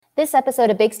This episode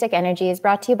of Big Stick Energy is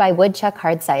brought to you by Woodchuck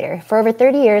Hard Cider. For over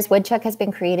 30 years, Woodchuck has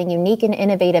been creating unique and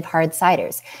innovative hard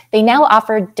ciders. They now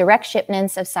offer direct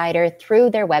shipments of cider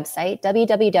through their website,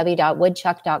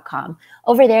 www.woodchuck.com.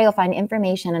 Over there, you'll find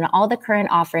information on all the current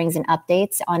offerings and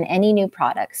updates on any new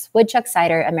products. Woodchuck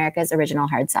Cider, America's original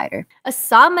hard cider.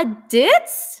 Asama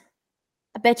Dits?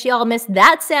 I bet you all missed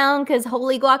that sound because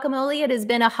holy guacamole, it has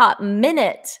been a hot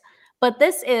minute. But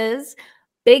this is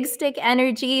Big Stick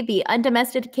Energy, the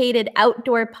undomesticated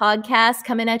outdoor podcast,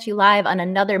 coming at you live on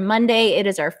another Monday. It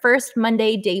is our first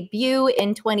Monday debut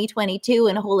in 2022,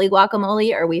 and holy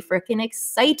guacamole, are we freaking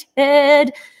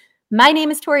excited? My name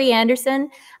is Tori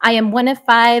Anderson. I am one of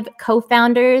 5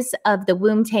 co-founders of the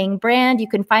Woomtang brand. You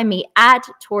can find me at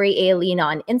Tori Aelina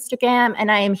on Instagram,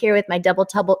 and I am here with my double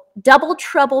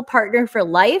trouble partner for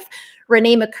life,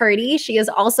 Renee McCurdy. She is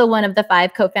also one of the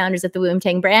 5 co-founders of the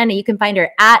Woomtang brand, and you can find her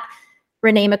at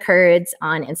Renee McCurds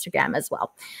on Instagram as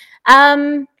well.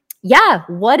 Yeah,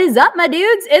 what is up, my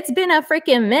dudes? It's been a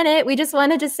freaking minute. We just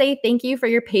wanted to say thank you for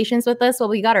your patience with us while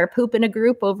we got our poop in a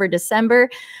group over December.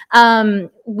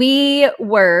 We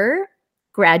were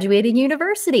graduating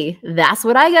university. That's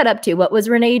what I got up to. What was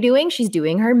Renee doing? She's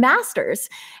doing her master's.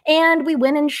 And we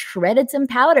went and shredded some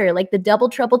powder like the double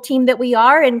trouble team that we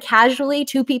are. And casually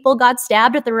 2 people got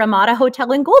stabbed at the Ramada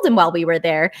Hotel in Golden while we were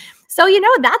there. So,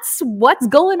 that's what's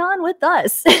going on with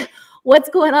us. What's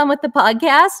going on with the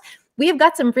podcast? We've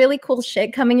got some really cool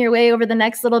shit coming your way over the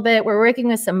next little bit. We're working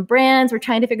with some brands. We're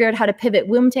trying to figure out how to pivot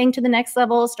Woomtang to the next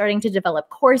level, starting to develop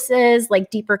courses,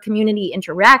 like deeper community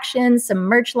interactions, some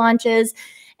merch launches,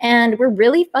 and we're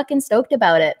really fucking stoked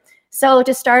about it. So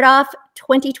to start off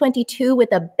 2022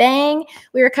 with a bang,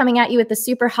 we were coming at you with a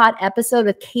super hot episode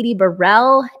with Katie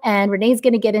Burrell, and Renee's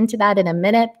going to get into that in a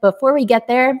minute. Before we get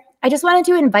there, I just wanted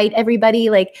to invite everybody,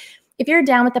 if you're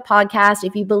down with the podcast,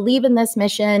 if you believe in this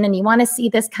mission and you want to see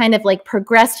this kind of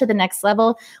progress to the next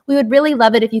level, we would really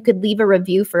love it if you could leave a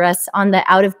review for us on the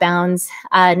Out of Bounds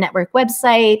network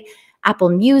website, Apple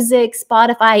Music,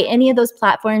 Spotify, any of those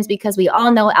platforms, because we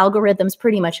all know algorithms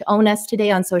pretty much own us today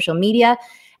on social media.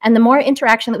 And the more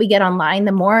interaction that we get online,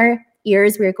 the more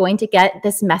ears we're going to get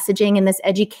this messaging and this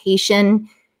education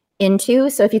into.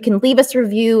 So if you can leave us a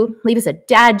review, leave us a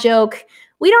dad joke,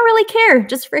 we don't really care.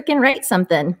 Just freaking write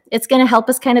something. It's going to help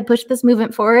us kind of push this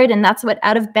movement forward. And that's what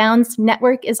Out of Bounds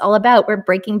Network is all about. We're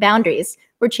breaking boundaries.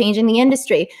 We're changing the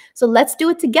industry. So let's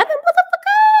do it together,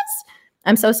 motherfuckers.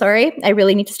 I'm so sorry. I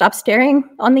really need to stop staring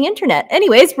on the internet.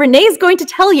 Anyways, Renee's going to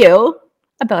tell you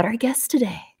about our guest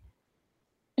today.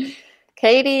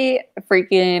 Katie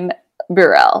freaking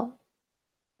Burrell.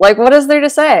 What is there to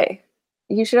say?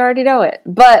 You should already know it.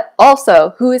 But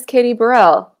also, who is Katie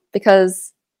Burrell?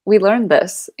 Because we learned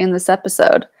this in this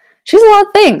episode. She's a lot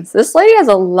of things. This lady has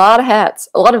a lot of hats.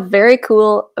 A lot of very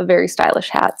cool, very stylish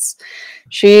hats.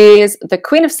 She's the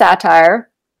queen of satire,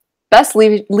 best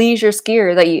leisure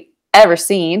skier that you ever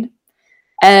seen.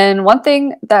 And one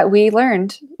thing that we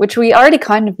learned, which we already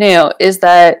kind of knew, is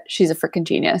that she's a freaking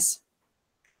genius.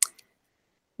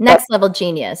 Next level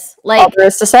genius. All there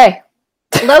is to say.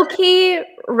 Low-key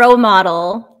role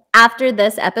model after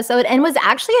this episode, and was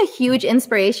actually a huge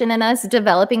inspiration in us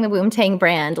developing the Woomtang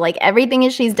brand. Everything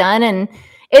that she's done, and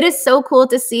it is so cool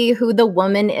to see who the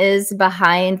woman is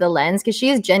behind the lens, because she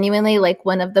is genuinely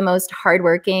one of the most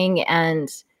hardworking and,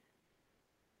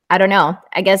 I don't know,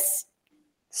 I guess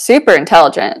super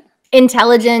intelligent. She's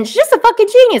just a fucking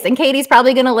genius. And Katie's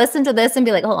probably going to listen to this and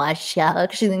be like, oh,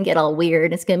 shucks. She's going to get all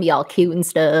weird. It's going to be all cute and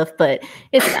stuff, but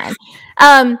it's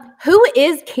fine. Who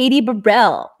is Katie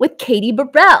Burrell with Katie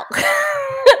Burrell?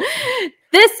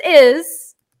 This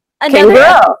is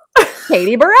another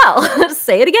Katie Burrell.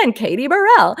 Say it again, Katie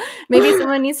Burrell. Maybe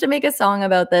someone needs to make a song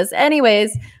about this.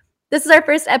 Anyways, this is our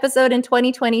first episode in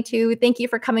 2022. Thank you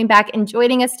for coming back and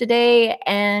joining us today.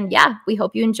 And yeah, we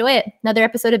hope you enjoy it. Another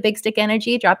episode of Big Stick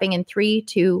Energy dropping in 3,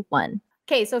 2, 1.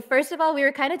 Okay, so first of all, we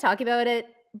were kind of talking about it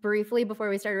briefly before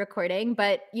we started recording,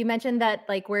 but you mentioned that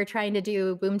we're trying to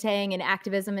do Woomtang and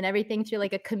activism and everything through a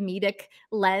comedic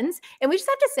lens. And we just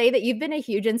have to say that you've been a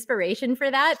huge inspiration for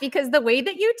that, because the way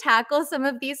that you tackle some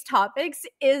of these topics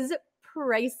is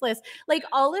priceless.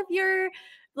 All of your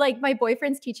my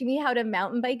boyfriend's teaching me how to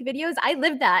mountain bike videos. I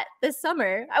lived that this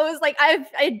summer. I was I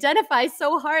identify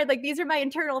so hard. These are my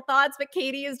internal thoughts, but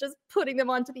Katie is just putting them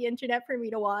onto the internet for me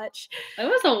to watch. It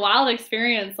was a wild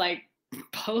experience,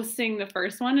 posting the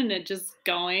first one and it just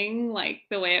going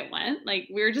the way it went.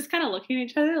 We were just kind of looking at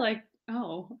each other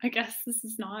oh, I guess this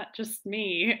is not just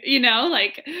me,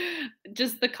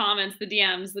 just the comments, the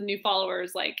DMs, the new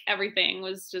followers, everything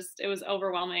was just, it was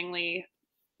overwhelmingly,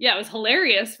 yeah, it was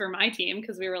hilarious for my team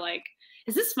because we were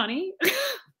is this funny?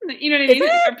 You know what I Is mean?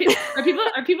 it?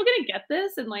 Are people gonna get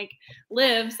this? And like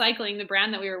Live Cycling, the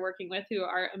brand that we were working with, who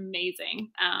are amazing.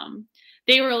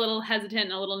 They were a little hesitant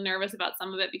and a little nervous about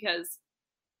some of it because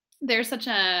they're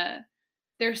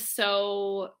they're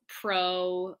so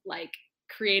pro like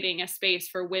creating a space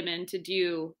for women to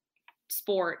do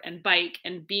sport and bike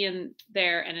and be in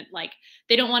there, and it, like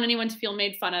they don't want anyone to feel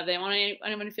made fun of, they don't want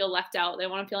anyone to feel left out, they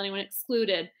don't want to feel anyone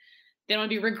excluded, they don't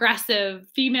want to be regressive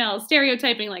female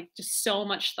stereotyping, like just so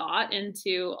much thought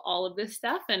into all of this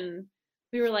stuff. And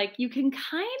we were like, you can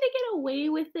kind of get away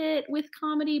with it with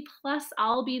comedy, plus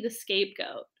I'll be the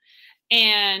scapegoat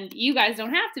and you guys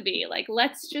don't have to be. Like,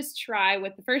 let's just try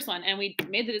with the first one. And we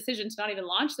made the decision to not even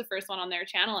launch the first one on their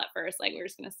channel at first. Like, we're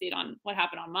just going to see it on what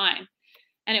happened on mine.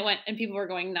 And it went, and people were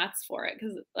going nuts for it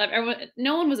because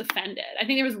no one was offended. I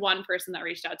think there was one person that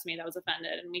reached out to me that was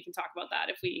offended, and we can talk about that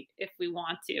if we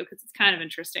want to, because it's kind of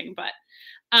interesting. But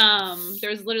there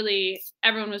was literally,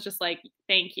 everyone was just like,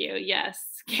 "Thank you, yes,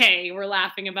 okay, we're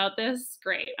laughing about this,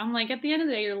 great." I'm like, at the end of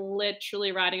the day, you're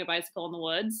literally riding a bicycle in the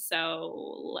woods, so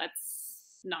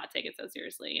let's not take it so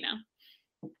seriously, you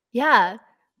know? Yeah.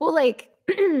 Well, like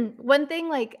one thing,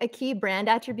 like a key brand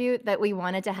attribute that we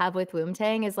wanted to have with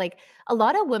Woomtang is like a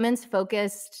lot of women's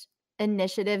focused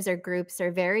initiatives or groups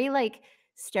are very like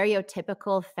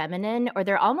stereotypical feminine, or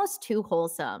they're almost too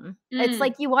wholesome. It's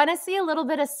like you want to see a little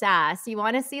bit of sass. You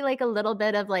want to see like a little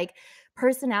bit of like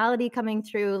personality coming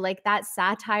through, like that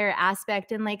satire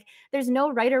aspect. And like there's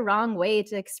no right or wrong way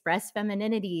to express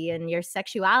femininity and your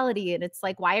sexuality. And it's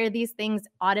like, why are these things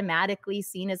automatically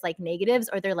seen as like negatives,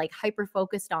 or they're like hyper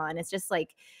focused on? It's just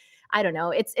like, I don't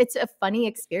know. It's a funny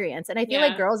experience. And I feel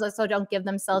like Yeah. girls also don't give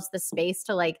themselves the space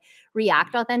to like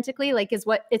react authentically. Like it's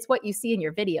what you see in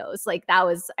your videos. Like that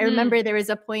was, I remember there was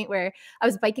a point where I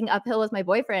was biking uphill with my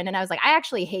boyfriend and I was like, I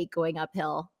actually hate going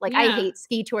uphill. Like I Yeah. hate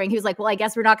ski touring. He was like, well, I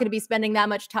guess we're not going to be spending that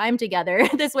much time together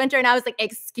this winter. And I was like,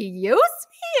 excuse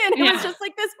me? And it was Yeah. just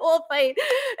like this whole fight.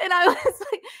 And I was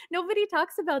like, nobody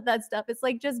talks about that stuff. It's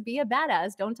like, just be a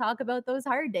badass. Don't talk about those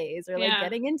hard days or like Yeah.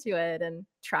 getting into it and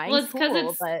trying Well, it's because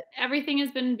cool. But everything has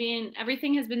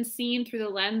been seen through the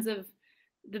lens of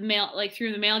the male, like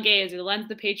through the male gaze or the lens of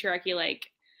the patriarchy. Like,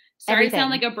 sorry to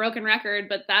sound like everything. a broken record,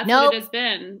 but that's Nope. what it has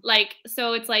been. Like,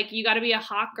 so it's like you got to be a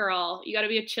hot girl, you got to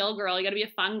be a chill girl, you got to be a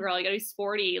fun girl, you got to be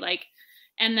sporty, like,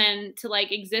 and then to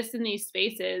like exist in these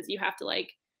spaces, you have to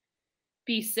like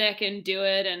be sick and do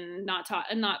it and not talk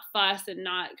and not fuss and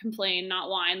not complain, not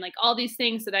whine, like all these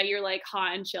things so that you're like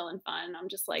hot and chill and fun. I'm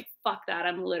just like, fuck that.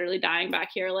 I'm literally dying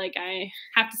back here. Like I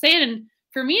have to say it. And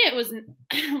for me, it was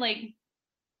like,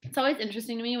 it's always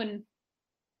interesting to me when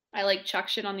I like chuck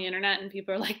shit on the internet and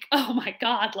people are like, oh my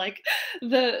God, like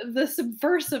the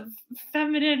subversive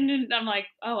feminine. And I'm like,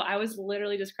 oh, I was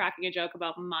literally just cracking a joke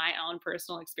about my own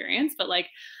personal experience. But like,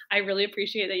 I really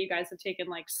appreciate that you guys have taken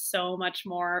like so much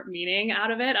more meaning out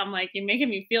of it. I'm like, you're making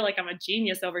me feel like I'm a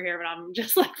genius over here, but I'm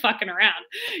just like fucking around,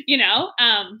 you know?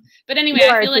 But anyway, You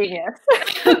I are feel a like, genius.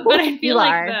 but I feel You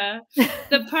like are.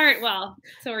 the part, well,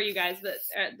 so are you guys, but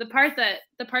the part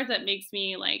that makes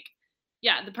me like,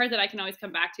 yeah, the part that I can always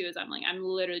come back to is I'm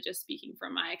literally just speaking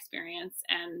from my experience,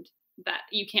 and that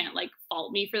you can't like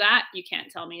fault me for that. You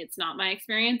can't tell me it's not my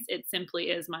experience. It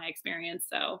simply is my experience.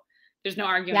 So there's no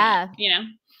arguing Yeah. it, you know?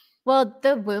 Well, the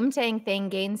Woomtang thing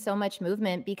gained so much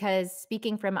movement because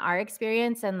speaking from our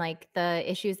experience and like the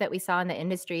issues that we saw in the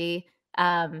industry,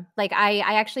 like I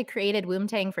actually created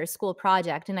Woomtang for a school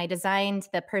project, and I designed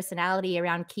the personality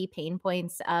around key pain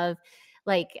points of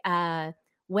like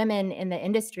women in the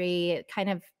industry kind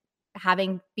of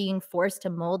being forced to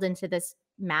mold into this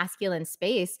masculine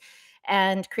space,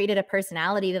 and created a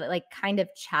personality that like kind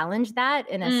of challenged that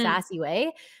in a sassy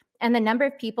way. And the number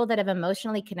of people that have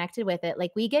emotionally connected with it,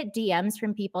 like we get DMs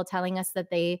from people telling us that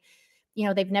they've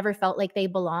never felt like they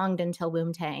belonged until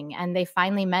Woomtang, and they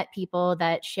finally met people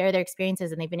that share their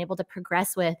experiences and they've been able to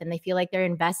progress with, and they feel like they're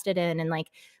invested in. And like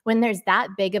when there's that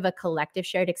big of a collective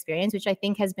shared experience, which I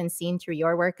think has been seen through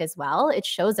your work as well, it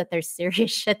shows that there's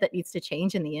serious shit that needs to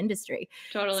change in the industry.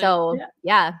 Totally. So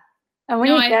yeah. And when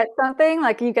No, you get something,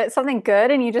 like you get something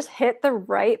good and you just hit the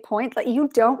right point, like you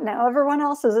don't know everyone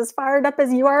else is as fired up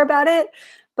as you are about it.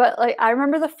 But like I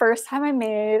remember the first time I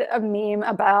made a meme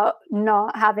about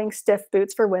not having stiff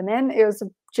boots for women. It was a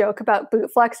joke about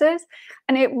boot flexes,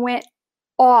 and it went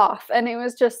off, and it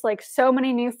was just like so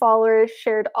many new followers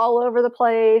shared all over the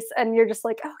place, and you're just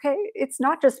like, okay, it's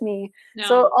not just me. no.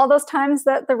 So all those times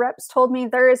that the reps told me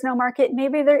there is no market,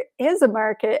 maybe there is a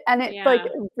market, and it like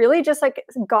really just like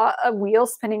got a wheel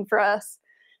spinning for us.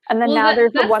 And then now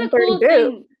there's the 130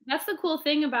 boot. That's the cool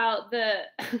thing about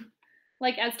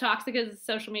like as toxic as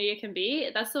social media can be,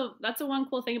 that's the one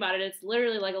cool thing about it. It's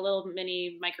literally like a little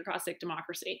mini microcosmic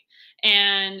democracy,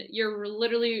 and you're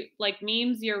literally like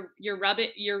memes. You're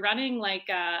running like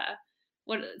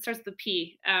what it starts with the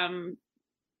P,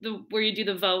 the where you do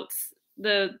the votes,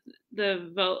 the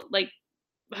vote like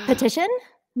Petition?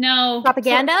 no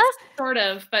Propaganda? sort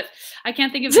of, but I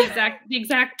can't think of the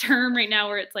exact term right now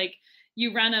where it's like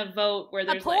you run a vote where A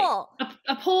there's poll. like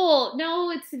a poll.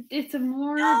 No, it's a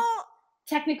more Oh,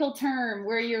 technical term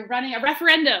where you're running a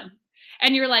referendum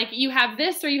and you're like, you have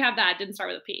this or you have that. It didn't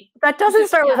start with a P. That doesn't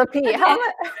start with a P. How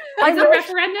It's a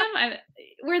referendum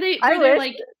where I they're wish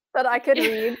like that I could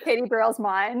read Katie Burrell's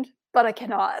mind, but I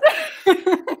cannot.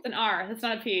 it's an R. That's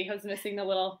not a P. I was missing the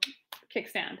little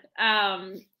kickstand.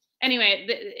 Anyway,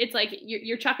 it's like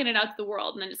you're chucking it out to the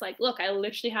world, and then it's like, look, I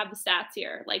literally have the stats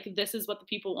here. Like, this is what the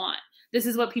people want. This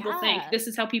is what people think. This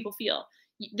is how people feel.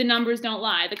 The numbers don't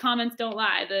lie. The comments don't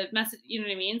lie. The message, you know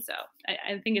what I mean? So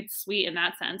I think it's sweet in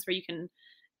that sense where you can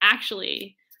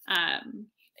actually,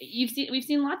 we've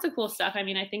seen lots of cool stuff. I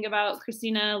mean, I think about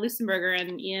Christina Lusenberger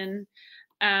and Ian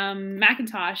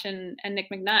McIntosh and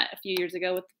Nick McNutt a few years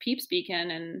ago with the Peeps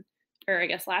Beacon or I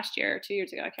guess last year or 2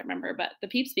 years ago, I can't remember, but the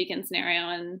Peeps Beacon scenario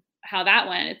and how that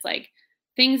went. It's like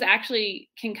things actually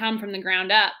can come from the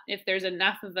ground up if there's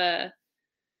enough of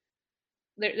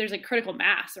there's a critical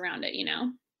mass around it, you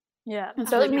know? Yeah. It's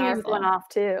Those really memes powerful. went off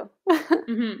too.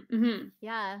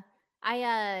 yeah.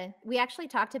 We actually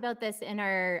talked about this in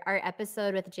our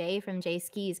episode with Jay from Jay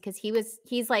Skis, because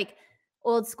he's like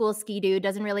old school ski dude,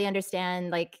 doesn't really understand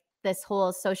like this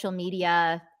whole social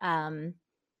media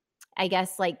I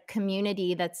guess like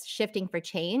community that's shifting for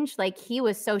change. Like he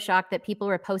was so shocked that people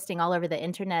were posting all over the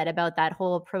internet about that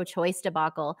whole pro-choice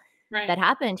debacle that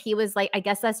happened. He was like, I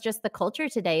guess that's just the culture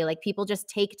today. Like people just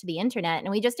take to the internet.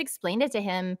 And we just explained it to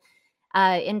him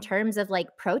in terms of like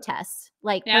protests.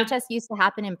 Like protests used to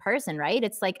happen in person, right?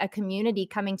 It's like a community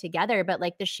coming together, but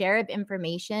like the share of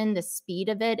information, the speed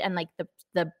of it, and like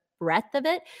the breadth of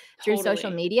it through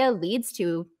social media leads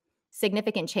to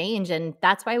significant change. And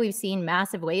that's why we've seen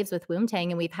massive waves with Woomtang.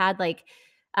 And we've had like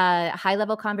high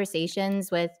level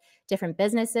conversations with different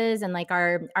businesses. And like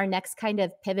our next kind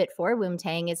of pivot for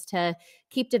Woomtang is to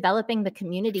keep developing the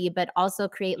community, but also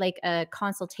create like a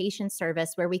consultation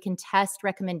service where we can test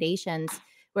recommendations,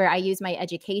 where I use my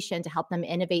education to help them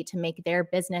innovate to make their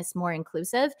business more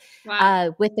inclusive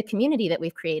with the community that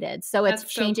we've created. So it's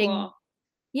changing. So cool.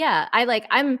 Yeah.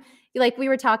 I'm like, we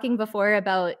were talking before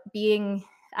about being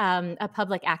a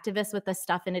public activist with this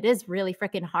stuff, and it is really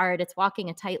freaking hard. It's walking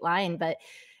a tight line, but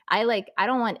I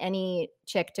don't want any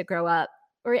chick to grow up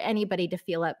or anybody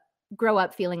to grow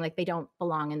up feeling like they don't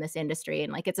belong in this industry.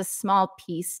 And like, it's a small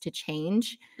piece to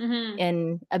change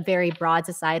in a very broad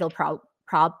societal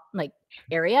like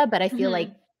area. But I feel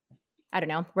like, I don't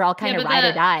know, we're all kind of ride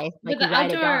or die. Like the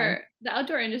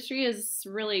outdoor industry is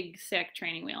really sick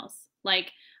training wheels.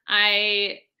 Like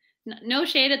no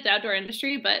shade at the outdoor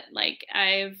industry, but like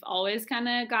I've always kind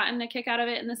of gotten a kick out of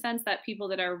it in the sense that people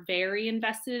that are very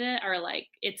invested in it are like,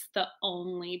 it's the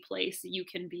only place you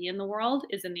can be in the world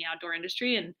is in the outdoor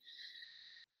industry. And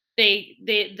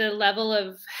the level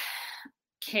of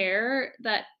care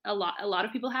that a lot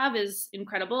of people have is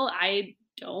incredible. I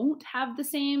don't have the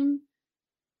same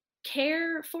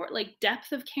care for like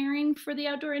depth of caring for the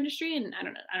outdoor industry. And I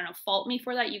don't know, fault me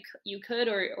for that. You could,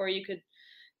 or you could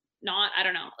not, I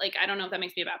don't know. Like, I don't know if that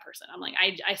makes me a bad person. I'm like,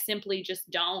 I simply just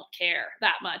don't care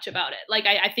that much about it. Like,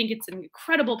 I think it's an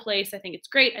incredible place. I think it's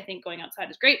great. I think going outside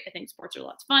is great. I think sports are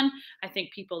lots of fun. I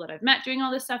think people that I've met doing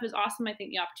all this stuff is awesome. I think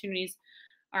the opportunities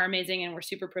are amazing, and we're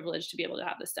super privileged to be able to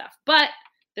have this stuff. But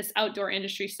this outdoor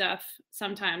industry stuff,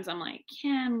 sometimes I'm like,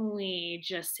 can we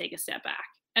just take a step back?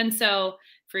 And so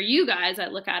for you guys, I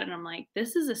look at it and I'm like,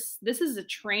 this is a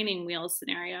training wheels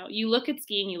scenario. You look at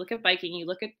skiing, you look at biking, you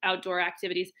look at outdoor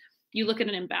activities, you look at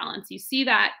an imbalance, you see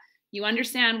that, you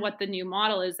understand what the new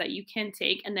model is that you can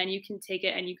take, and then you can take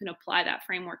it and you can apply that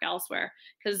framework elsewhere.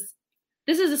 Because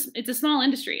it's a small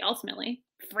industry ultimately.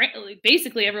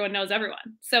 Basically everyone knows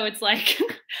everyone. So it's like,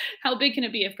 how big can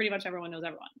it be if pretty much everyone knows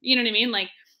everyone? You know what I mean? Like,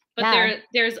 but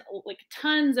there's like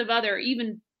tons of other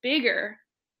even bigger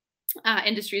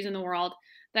industries in the world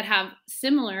that have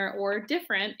similar or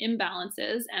different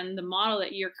imbalances, and the model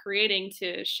that you're creating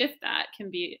to shift that can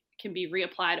be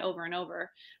reapplied over and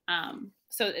over.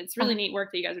 So it's really neat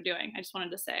work that you guys are doing. I just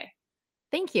wanted to say.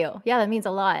 Thank you. Yeah, that means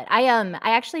a lot. I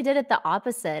actually did it the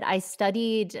opposite. I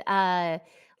studied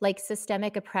like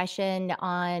systemic oppression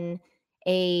on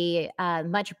a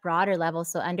much broader level.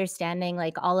 So understanding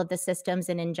like all of the systems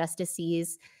and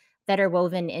injustices that are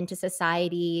woven into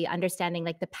society, understanding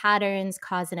like the patterns,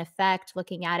 cause and effect,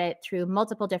 looking at it through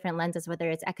multiple different lenses, whether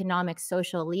it's economic,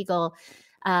 social, legal,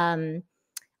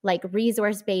 like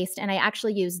resource based. And I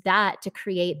actually use that to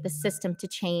create the system to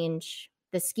change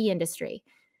the ski industry.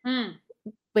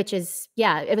 Which is,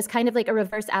 yeah, it was kind of like a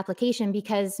reverse application,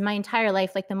 because my entire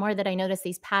life, like the more that I noticed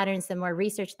these patterns, the more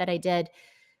research that I did,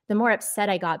 the more upset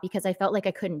I got, because I felt like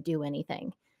I couldn't do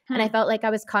anything. And I felt like I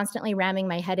was constantly ramming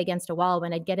my head against a wall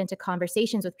when I'd get into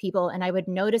conversations with people, and I would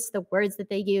notice the words that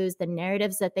they used, the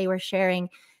narratives that they were sharing,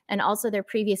 and also their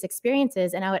previous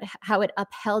experiences, and how it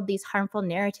upheld these harmful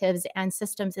narratives and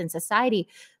systems in society.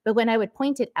 But when I would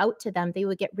point it out to them, they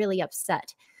would get really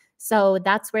upset. So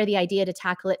that's where the idea to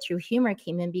tackle it through humor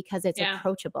came in, because it's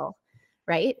approachable,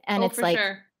 right? And it's for like,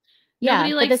 sure. Yeah,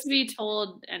 Nobody but likes to be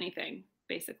told anything,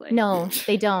 basically. no,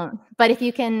 they don't. But if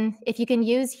you can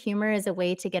use humor as a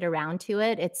way to get around to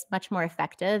it, it's much more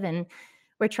effective. And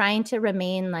we're trying to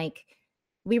remain like,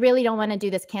 we really don't want to do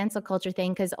this cancel culture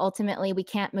thing, because ultimately we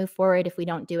can't move forward if we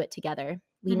don't do it together.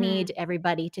 We need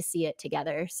everybody to see it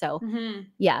together. So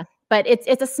yeah, but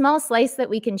it's a small slice that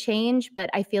we can change,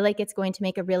 but I feel like it's going to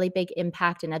make a really big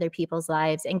impact in other people's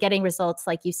lives, and getting results,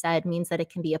 like you said, means that it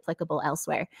can be applicable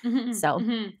elsewhere. So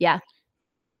yeah.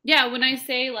 Yeah, when I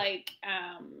say like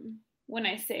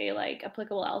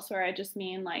applicable elsewhere, I just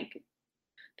mean like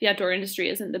the outdoor industry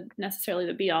isn't necessarily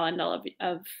the be all end all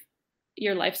of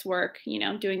your life's work, you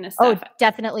know, doing this stuff. Oh,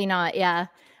 definitely not. Yeah.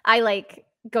 I like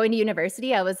going to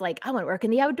university, I was like, I want to work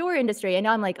in the outdoor industry. And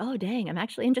now I'm like, oh dang, I'm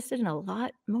actually interested in a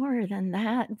lot more than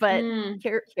that. But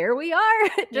here we are.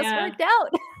 It just worked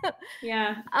out.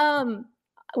 Yeah.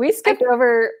 We skipped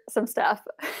over some stuff.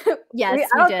 Yes,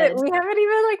 we did. We haven't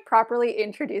even like properly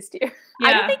introduced you. Yeah.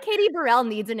 I don't think Katie Burrell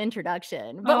needs an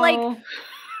introduction, but like,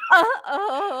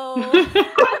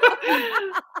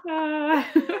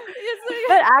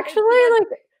 but actually, like,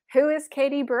 who is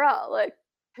Katie Burrell? Like,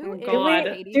 who is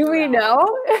Katie do we know?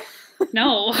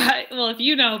 No. Well, if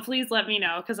you know, please let me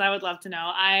know, because I would love to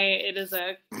know. It is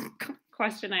a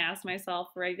question I ask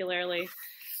myself regularly.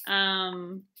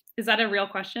 Is that a real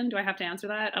question? Do I have to answer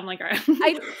that? I'm like,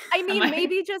 I mean,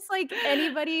 maybe just like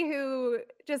anybody who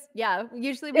just,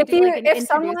 usually we do like an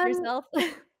introduce yourself.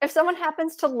 If someone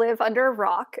happens to live under a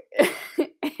rock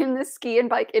in the ski and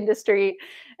bike industry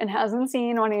and hasn't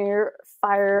seen one of your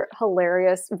fire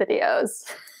hilarious videos.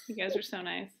 You guys are so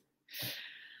nice.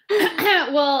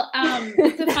 Well,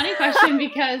 it's a funny question,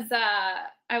 because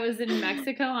I was in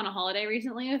Mexico on a holiday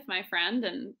recently with my friend,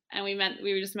 and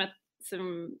we just met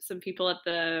some people at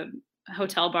the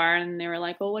hotel bar, and they were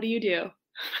like, well, what do you do?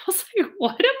 I was like,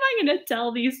 what am I going to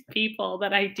tell these people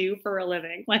that I do for a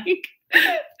living? Like,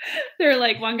 they're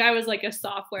like, one guy was like a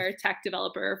software tech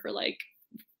developer for like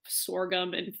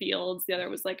sorghum and fields. The other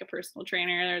was like a personal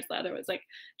trainer. The other was like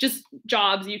just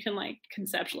jobs you can like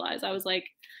conceptualize. I was like,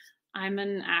 I'm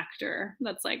an actor.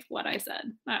 That's like what I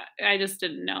said. I just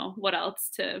didn't know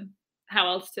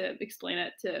how else to explain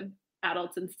it to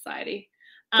adults in society.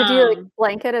 Could you like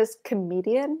blanket as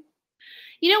comedian?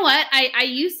 You know what? I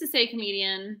used to say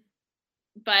comedian,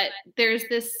 but there's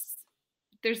this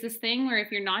thing where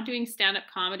if you're not doing stand-up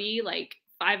comedy like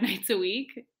 5 nights a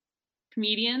week,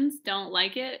 comedians don't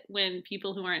like it when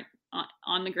people who aren't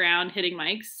on the ground hitting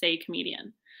mics say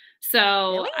comedian.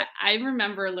 So really? I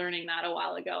remember learning that a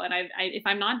while ago. And if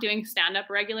I'm not doing stand-up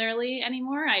regularly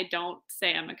anymore, I don't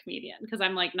say I'm a comedian, because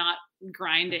I'm like not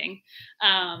grinding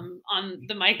on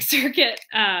the mic circuit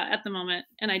at the moment.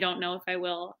 And I don't know if I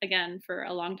will again for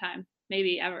a long time,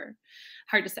 maybe ever.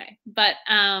 Hard to say. But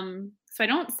so I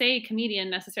don't say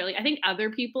comedian necessarily. I think other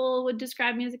people would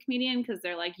describe me as a comedian, because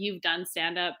they're like, you've done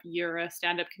stand-up, you're a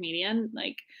stand-up comedian,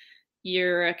 like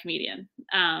you're a comedian.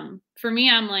 For me,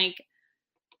 I'm like,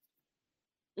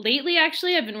 lately,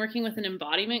 actually, I've been working with an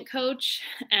embodiment coach,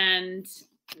 and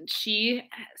she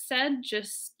said,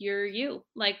 just you're you.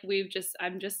 Like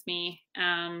I'm just me.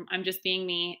 I'm just being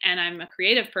me, and I'm a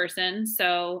creative person.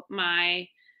 So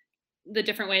the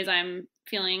different ways I'm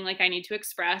feeling like I need to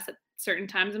express at certain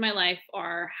times in my life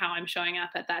are how I'm showing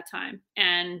up at that time.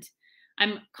 And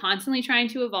I'm constantly trying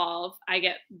to evolve. I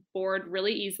get bored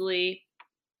really easily.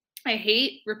 I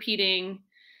hate repeating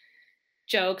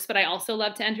jokes, but I also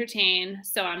love to entertain.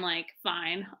 So I'm like,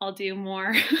 fine, I'll do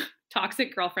more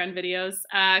toxic girlfriend videos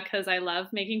because I love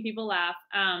making people laugh.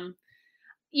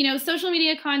 You know, social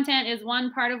media content is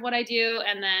one part of what I do,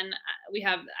 and then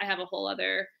I have a whole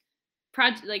other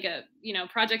project,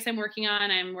 projects I'm working on.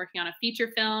 I'm working on a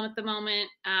feature film at the moment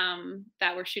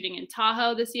that we're shooting in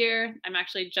Tahoe this year. I'm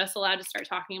actually just allowed to start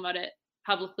talking about it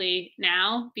publicly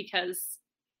now because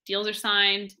deals are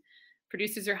signed,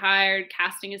 producers are hired,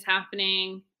 casting is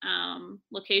happening.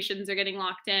 Locations are getting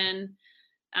locked in.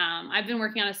 I've been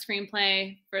working on a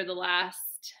screenplay for the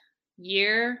last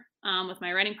year with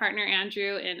my writing partner,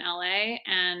 Andrew, in LA.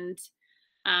 And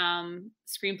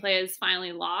screenplay is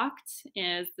finally locked,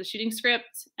 is the shooting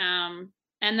script. And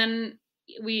then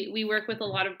we work with a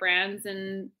lot of brands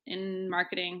in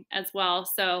marketing as well.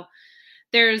 So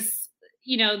there's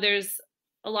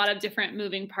a lot of different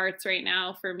moving parts right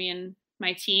now for me and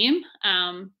my team.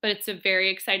 But it's a very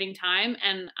exciting time.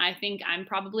 And I think I'm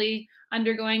probably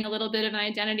undergoing a little bit of an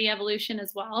identity evolution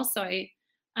as well. So I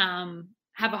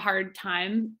have a hard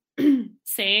time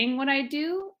saying what I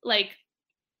do. Like,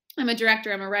 I'm a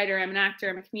director, I'm a writer, I'm an actor,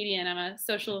 I'm a comedian, I'm a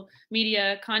social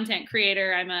media content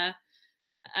creator, I'm an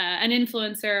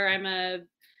influencer, I'm a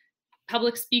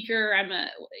public speaker,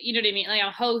 you know what I mean? Like, I'm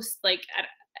a host. Like,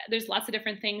 there's lots of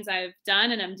different things I've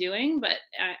done and I'm doing, but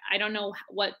I don't know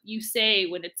what you say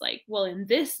when it's like, well, in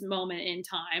this moment in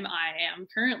time, I am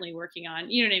currently working on,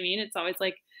 you know what I mean? It's always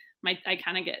like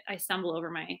I stumble over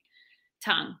my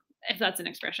tongue, if that's an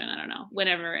expression. I don't know,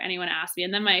 whenever anyone asks me.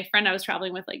 And then my friend I was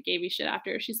traveling with like gave me shit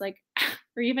after. She's like,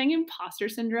 were you having imposter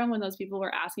syndrome when those people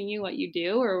were asking you what you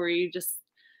do? Or were you just,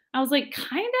 I was like,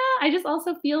 kinda. I just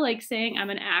also feel like saying I'm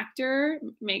an actor,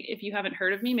 if you haven't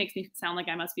heard of me, makes me sound like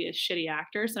I must be a shitty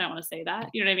actor. So I don't want to say that.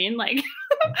 You know what I mean? Like,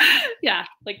 yeah,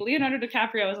 like Leonardo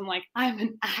DiCaprio wasn't like, I'm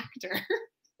an actor.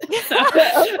 So,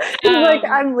 He's like,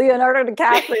 I'm Leonardo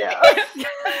DiCaprio.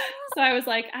 so I was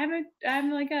like, I'm a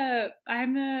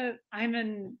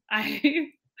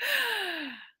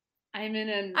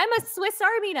Swiss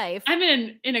Army knife. I'm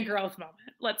in a growth moment.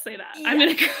 Let's say that. Yeah. I'm in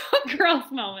a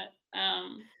growth moment.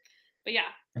 But yeah,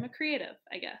 I'm a creative,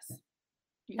 I guess.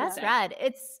 That's rad.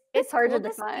 It's hard cool to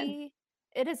define.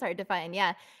 It is hard to find.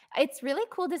 Yeah. It's really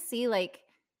cool to see, like,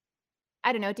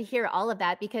 I don't know, to hear all of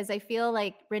that, because I feel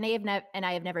like Renee and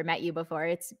I have never met you before.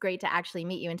 It's great to actually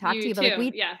meet you and talk to you. But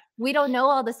like we don't know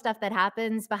all the stuff that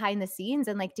happens behind the scenes,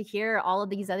 and like to hear all of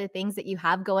these other things that you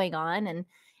have going on. And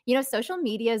social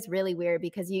media is really weird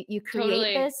because you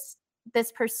create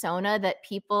this persona that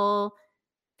people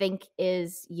think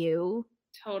is you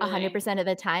 100% of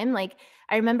the time. Like,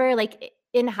 I remember, like,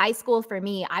 in high school for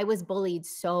me, I was bullied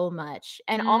so much,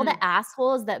 and all the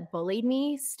assholes that bullied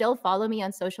me still follow me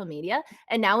on social media.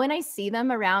 And now when I see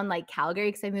them around like Calgary,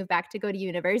 because I moved back to go to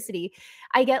university,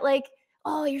 I get like,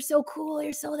 oh, you're so cool,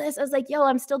 you're so this. I was like, yo,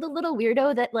 I'm still the little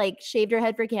weirdo that like shaved her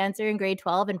head for cancer in grade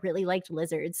 12 and really liked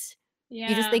lizards. Yeah.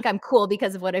 You just think I'm cool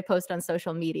because of what I post on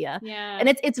social media. Yeah. And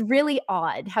it's really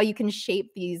odd how you can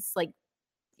shape these like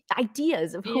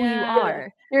ideas of who you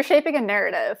are. You're shaping a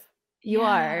narrative. You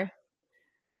are.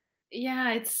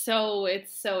 Yeah, it's so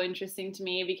interesting to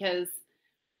me because,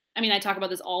 I mean, I talk about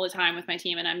this all the time with my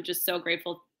team, and I'm just so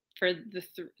grateful for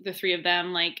the three of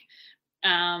them. Like,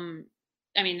 I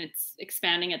mean, it's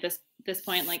expanding at this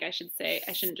point. Like, I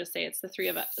shouldn't just say it's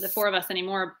the four of us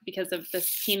anymore because of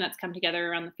this team that's come together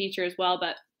around the feature as well.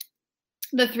 But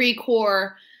the three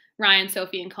core, Ryan,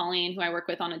 Sophie, and Colleen, who I work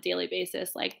with on a daily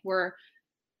basis, like, we're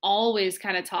always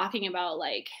kind of talking about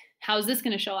like, how's this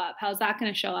going to show up? How's that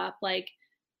going to show up? Like,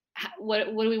 what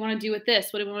do we want to do with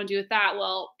this? What do we want to do with that?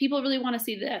 Well, people really want to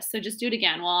see this, so just do it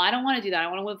again. Well, I don't want to do that. I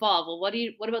want to evolve. Well,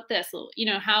 what about this? Well,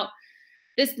 how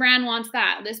this brand wants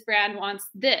that. This brand wants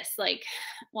this. Like,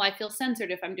 well, I feel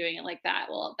censored if I'm doing it like that.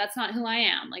 Well, that's not who I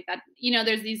am. Like that,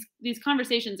 there's these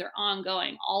conversations are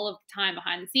ongoing all of the time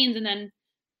behind the scenes. And then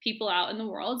people out in the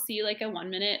world see like a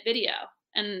 1-minute video,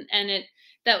 and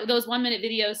those 1-minute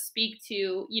videos speak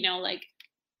to, like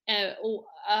a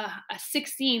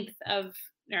 16th of,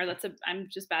 I'm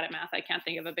just bad at math. I can't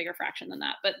think of a bigger fraction than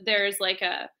that, but there's like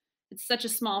it's such a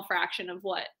small fraction of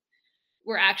what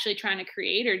we're actually trying to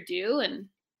create or do. And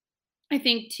I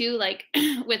think too, like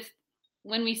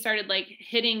when we started like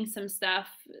hitting some stuff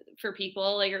for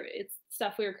people, like it's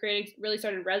stuff we were creating really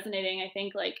started resonating. I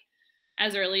think like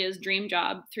as early as Dream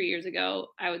Job 3 years ago,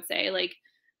 I would say, like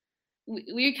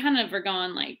we kind of were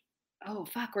going like, oh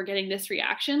fuck, we're getting this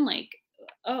reaction. Like,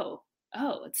 oh,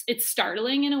 it's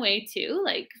startling in a way too,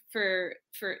 like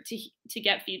to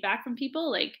get feedback from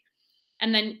people. Like,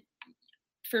 and then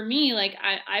for me, like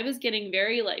I was getting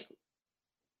very like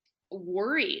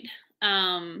worried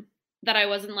that I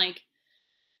wasn't like,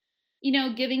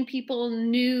 giving people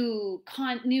new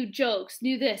jokes,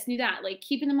 new this, new that, like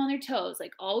keeping them on their toes,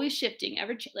 like always shifting,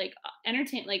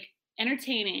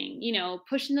 entertaining,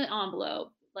 pushing the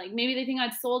envelope. Like maybe they think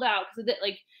I'd sold out because of that.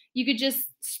 Like you could just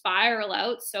spiral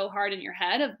out so hard in your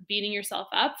head of beating yourself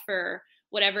up for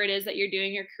whatever it is that you're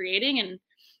doing or creating. And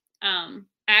I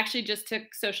actually just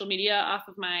took social media off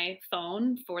of my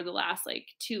phone for the last like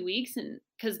 2 weeks, and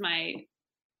because my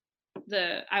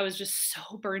I was just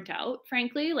so burnt out,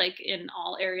 frankly, like in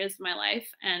all areas of my life.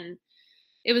 And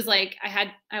it was like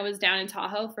I was down in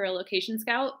Tahoe for a location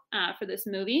scout for this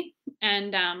movie,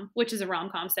 and which is a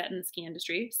rom-com set in the ski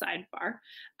industry, sidebar.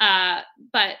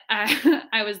 But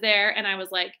I was there, and I was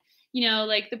like,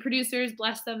 like the producers,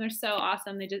 bless them, they're so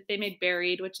awesome. They made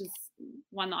Buried, which is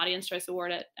won the Audience Choice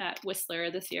Award at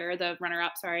Whistler this year, the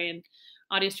runner-up, sorry, and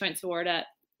Audience Choice Award at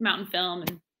Mountain Film,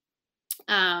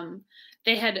 and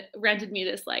they had rented me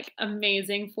this like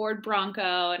amazing Ford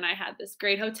Bronco, and I had this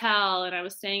great hotel, and I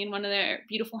was staying in one of their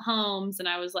beautiful homes, and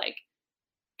I was like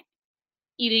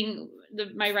eating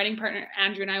my writing partner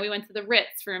Andrew and I, we went to the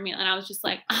Ritz for a meal, and I was just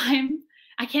like,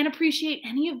 I can't appreciate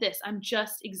any of this. I'm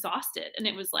just exhausted. And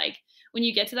it was like, when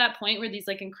you get to that point where these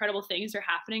like incredible things are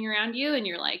happening around you and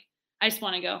you're like, I just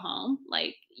want to go home,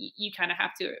 like you kind of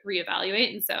have to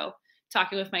reevaluate. And so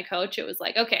talking with my coach, it was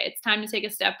like, okay, it's time to take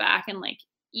a step back and like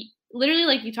literally,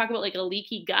 like you talk about like a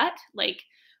leaky gut, like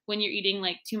when you're eating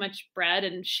like too much bread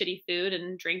and shitty food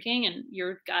and drinking and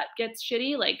your gut gets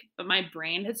shitty, like, but my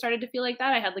brain had started to feel like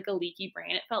that. I had like a leaky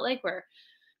brain, it felt like, where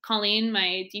Colleen,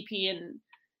 my DP, and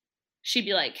she'd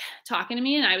be like talking to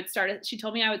me, and she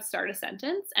told me I would start a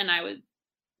sentence and I would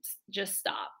just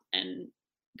stop and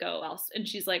go else. And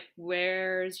she's like,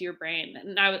 where's your brain?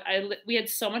 And we had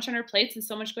so much on our plates and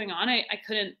so much going on. I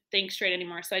couldn't think straight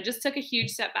anymore. So I just took a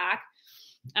huge step back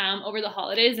over the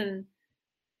holidays and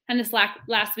this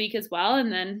last week as well.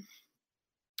 And then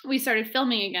we started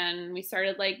filming again.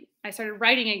 I started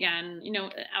writing again.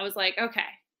 I was like, okay,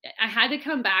 I had to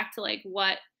come back to like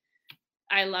what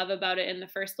I love about it in the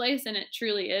first place. And it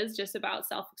truly is just about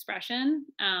self-expression.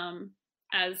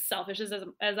 As selfish as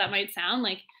that might sound,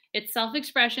 like it's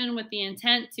self-expression with the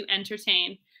intent to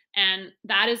entertain. And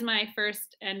that is my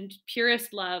first and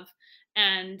purest love.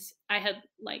 And I had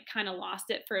like kind of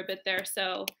lost it for a bit there.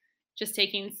 So just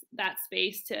taking that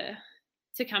space to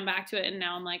come back to it. And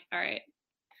now I'm like, all right,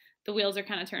 the wheels are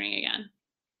kind of turning again.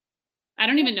 I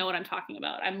don't even know what I'm talking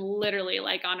about. I'm literally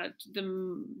like on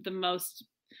the most,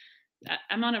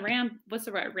 I'm on a what's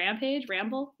the word? Rampage?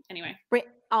 Ramble? Anyway.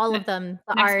 All of them.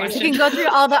 The Next R's. question. You can go through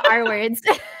all the R words.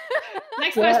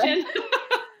 Next question.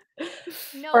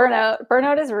 No.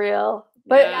 Burnout is real.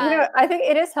 But I think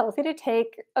it is healthy to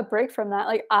take a break from that.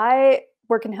 Like I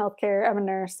work in healthcare. I'm a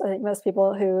nurse. I think most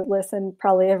people who listen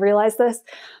probably have realized this.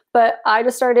 But I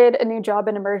just started a new job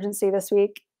in emergency this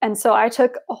week. And so I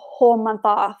took a whole month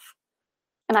off.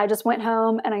 And I just went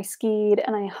home and I skied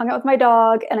and I hung out with my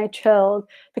dog and I chilled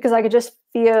because I could just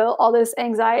feel all this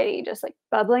anxiety just like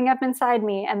bubbling up inside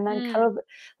me. And then COVID,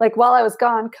 like while I was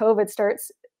gone, COVID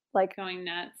starts like going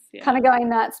nuts, kind of going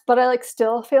nuts. But I like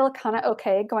still feel kind of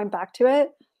okay going back to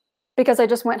it because I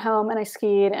just went home and I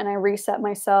skied and I reset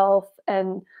myself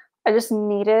and I just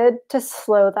needed to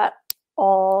slow that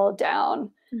all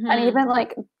down. Mm-hmm. And even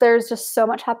like there's just so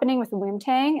much happening with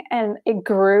Wimtang and it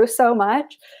grew so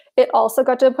much. It also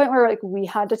got to a point where like we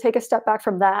had to take a step back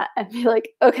from that and be like,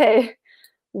 okay,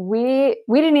 we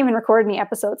didn't even record any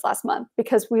episodes last month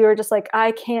because we were just like,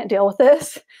 I can't deal with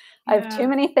this. I have too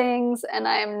many things and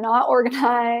I'm not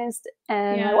organized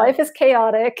and my life is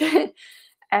chaotic. And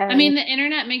I mean, the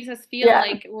internet makes us feel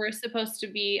like we're supposed to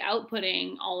be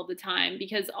outputting all of the time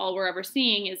because all we're ever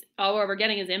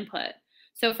getting is input.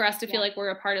 So for us to feel like we're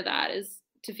a part of that is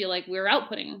to feel like we're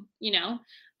outputting,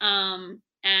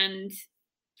 and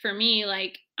for me,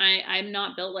 like I'm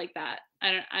not built like that.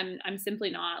 I'm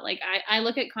simply not. Like I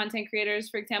look at content creators,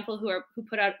 for example, who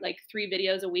put out like 3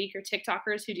 videos a week, or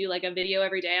TikTokers who do like a video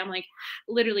every day. I'm like,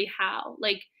 literally how?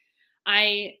 Like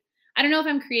I don't know if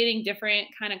I'm creating different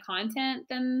kind of content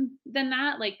than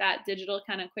that, like that digital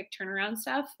kind of quick turnaround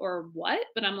stuff or what,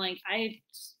 but I'm like,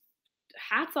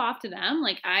 hats off to them.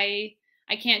 Like I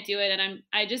can't do it. And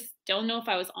I just don't know if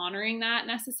I was honoring that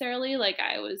necessarily. Like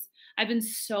I've been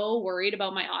so worried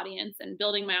about my audience and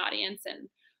building my audience and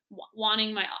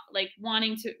wanting my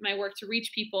work to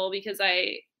reach people because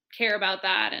I care about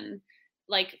that, and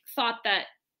like thought that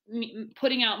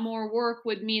putting out more work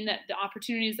would mean that the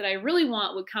opportunities that I really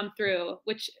want would come through,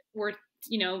 which were,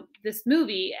 this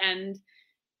movie. And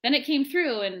then it came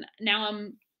through, and now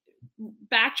I'm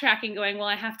backtracking going, well,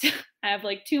 I have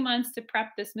like 2 months to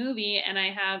prep this movie, and I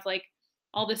have like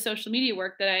all this social media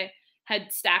work that I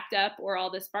had stacked up, or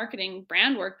all this marketing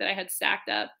brand work that I had stacked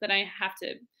up that I have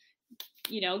to,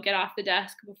 get off the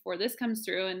desk before this comes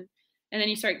through. And then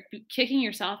you start kicking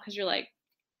yourself because you're like,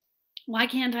 why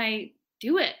can't I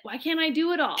do it? Why can't I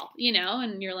do it all?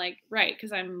 And you're like, right,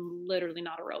 because I'm literally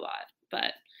not a robot.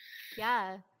 But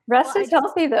yeah. Rest is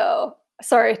healthy though.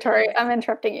 Sorry, Tori, I'm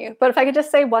interrupting you. But if I could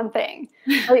just say one thing,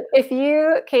 like if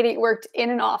you, Katie, worked in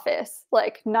an office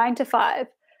like 9 to 5,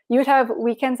 you would have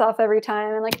weekends off every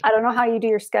time. And like, I don't know how you do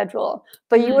your schedule,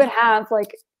 but you would have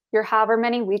like your however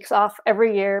many weeks off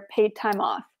every year, paid time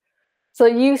off. So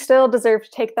you still deserve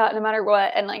to take that no matter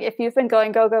what. And like, if you've been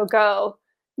going, go, go, go,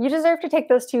 you deserve to take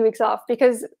those 2 weeks off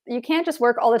because you can't just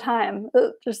work all the time.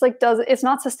 It just like it's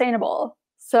not sustainable.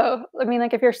 So, I mean,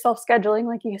 like if you're self-scheduling,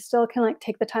 like you still can like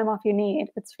take the time off you need.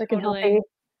 It's freaking healthy.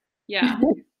 Yeah.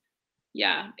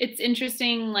 Yeah. It's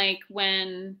interesting, like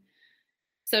when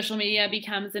social media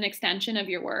becomes an extension of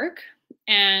your work.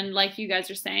 And like you guys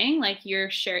are saying, like you're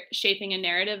shaping a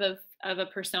narrative of a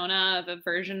persona, of a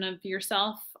version of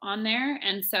yourself on there.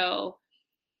 And so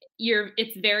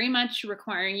it's very much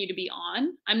requiring you to be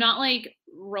on. I'm not like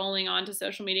rolling onto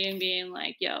social media and being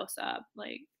like, yo, what's up?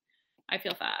 Like, I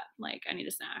feel fat. Like, I need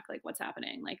a snack. Like, what's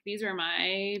happening? Like, these are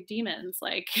my demons,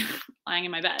 like lying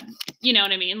in my bed. You know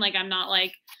what I mean? Like, I'm not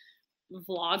like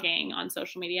vlogging on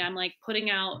social media. I'm like putting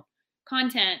out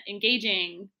content,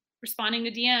 engaging, responding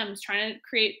to DMs, trying to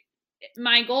create.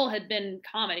 My goal had been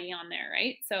comedy on there,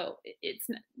 right? So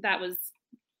that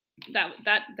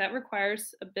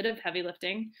requires a bit of heavy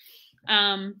lifting,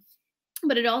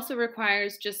 but it also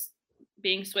requires just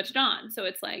being switched on. So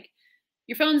it's like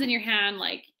your phone's in your hand,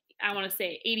 like I want to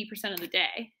say 80% of the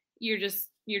day. You're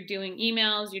doing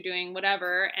emails, you're doing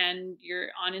whatever, and you're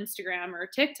on Instagram or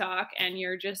TikTok, and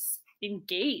you're just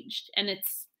engaged. And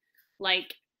it's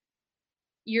like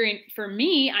for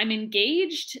me, I'm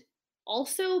engaged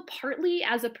also partly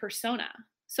as a persona.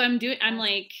 So I'm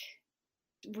like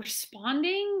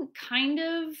responding kind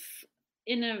of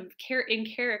in a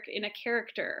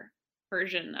character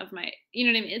version of my, you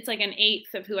know what I mean? It's like an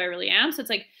eighth of who I really am. So it's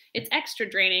like, it's extra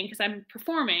draining because I'm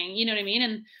performing, you know what I mean?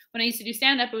 And when I used to do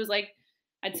stand-up, it was like,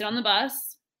 I'd sit on the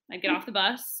bus, I'd get off the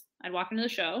bus, I'd walk into the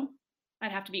show,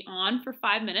 I'd have to be on for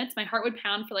 5 minutes. My heart would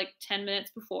pound for like 10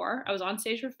 minutes before. I was on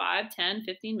stage for 5, 10,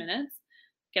 15 minutes,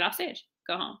 get off stage,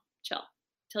 go home, chill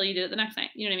till you do it the next night.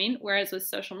 You know what I mean? Whereas with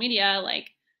social media, like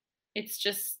it's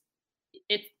just,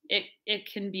 it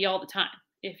can be all the time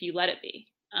if you let it be.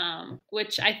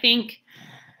 Which I think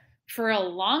for a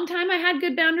long time I had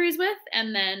good boundaries with.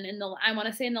 And then I want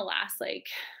to say in the last like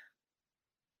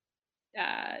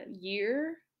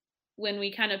year, when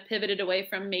we kind of pivoted away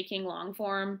from making long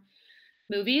form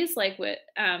movies, like for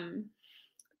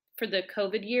the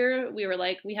COVID year, we were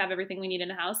like, we have everything we need in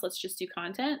the house. Let's just do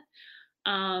content.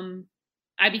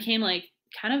 I became like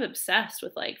kind of obsessed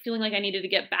with like feeling like I needed to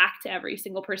get back to every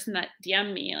single person that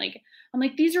DM'd me. Like, I'm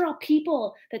like, these are all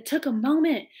people that took a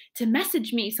moment to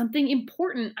message me something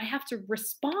important. I have to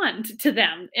respond to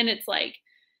them. And it's like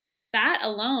that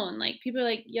alone, like people are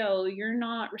like, yo, you're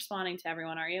not responding to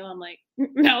everyone, are you? I'm like,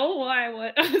 no, why?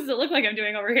 What does it look like I'm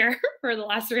doing over here for the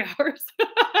last 3 hours?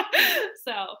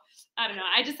 So I don't know.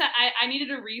 I needed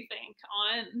to rethink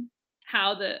on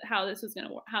how this was going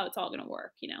to work, how it's all going to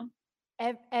work, you know?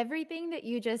 Everything that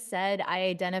you just said, I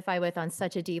identify with on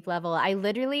such a deep level. I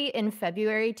literally in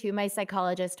February too, my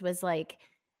psychologist was like,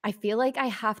 I feel like I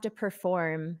have to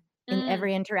perform in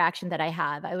every interaction that I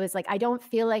have. I was like, I don't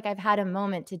feel like I've had a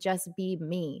moment to just be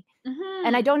me.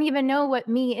 And I don't even know what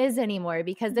me is anymore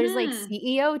because there's like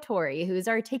CEO Tori, who's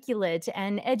articulate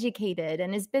and educated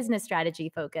and is business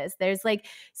strategy focused. There's like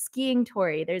skiing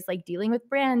Tori. There's like dealing with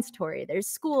brands Tori. There's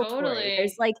school Tori.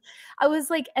 There's like, I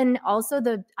was like, and also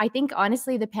I think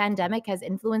honestly, the pandemic has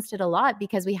influenced it a lot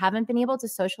because we haven't been able to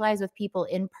socialize with people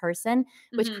in person,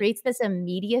 which creates this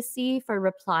immediacy for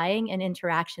replying and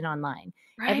interaction online.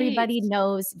 Right. Everybody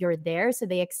knows you're there, so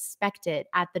they expect it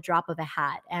at the drop of a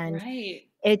hat. And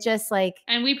it just like...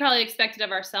 And we probably expect it of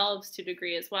ourselves to a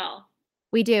degree as well.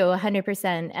 We do,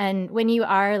 100%. And when you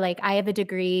are like, I have a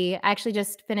degree, I actually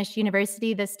just finished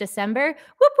university this December.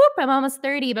 Whoop, whoop, I'm almost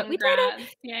 30, but Congrats.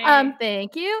 We did it.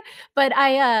 Thank you. But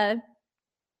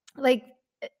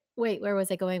wait, where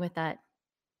was I going with that?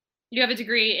 You have a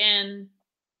degree in...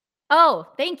 Oh,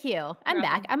 thank you. I'm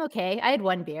back. I'm okay. I had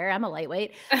 1 beer. I'm a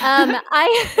lightweight. I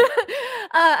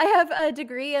have a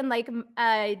degree in like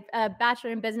a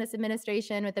bachelor in business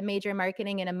administration with a major in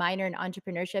marketing and a minor in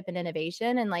entrepreneurship and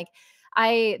innovation. And like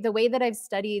the way that I've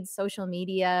studied social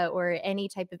media or any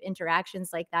type of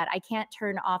interactions like that, I can't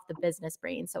turn off the business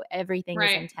brain. So everything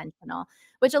is intentional,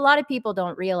 which a lot of people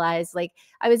don't realize. Like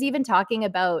I was even talking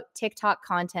about TikTok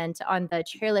content on the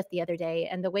chairlift the other day,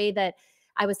 and the way that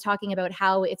I was talking about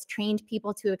how it's trained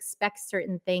people to expect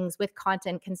certain things with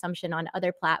content consumption on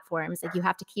other platforms. Like you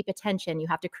have to keep attention, you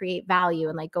have to create value,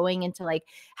 and like going into like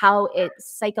how it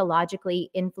psychologically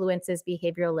influences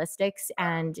behavioralistics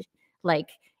and like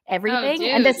everything. Oh,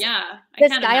 dude, and this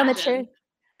guy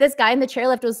on the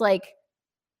chairlift was like,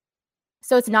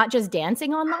 So it's not just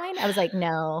dancing online? I was like,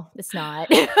 no, it's not.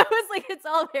 I was like, it's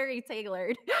all very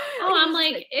tailored. Oh, It I'm was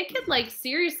like, it could like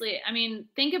seriously, I mean,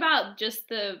 think about just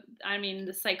the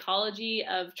psychology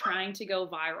of trying to go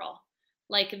viral.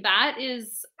 Like that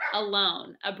is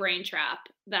alone a brain trap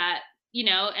that,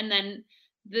 and then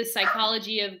the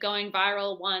psychology of going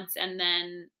viral once and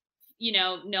then,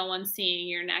 no one's seeing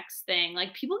your next thing.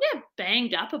 Like people get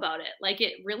banged up about it. Like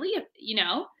it really,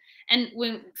 and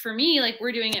when for me, like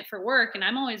we're doing it for work and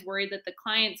I'm always worried that the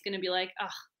client's going to be like, oh,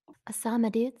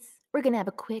 Asama dudes, we're gonna have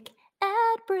a quick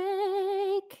ad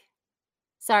break.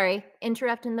 Sorry,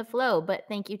 interrupting the flow, but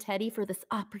thank you, Teddy, for this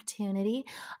opportunity.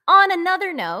 On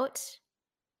another note,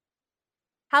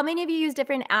 how many of you use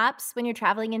different apps when you're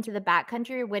traveling into the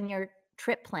backcountry or when you're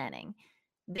trip planning?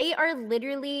 They are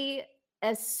literally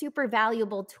a super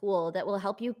valuable tool that will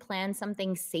help you plan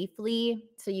something safely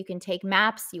so you can take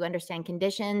maps, you understand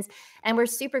conditions. And we're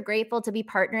super grateful to be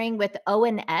partnering with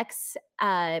ONX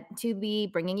to be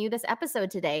bringing you this episode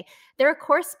today. They're a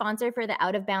course sponsor for the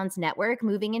Out of Bounds Network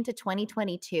moving into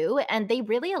 2022, and they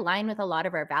really align with a lot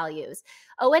of our values.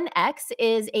 ONX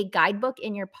is a guidebook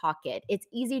in your pocket. It's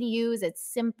easy to use, it's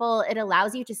simple, it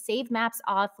allows you to save maps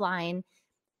offline,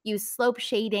 use slope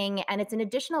shading, and it's an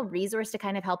additional resource to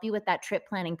kind of help you with that trip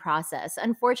planning process.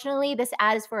 Unfortunately, this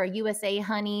ad is for our USA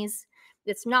honeys.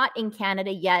 It's not in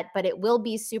Canada yet, but it will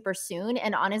be super soon.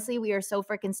 And honestly, we are so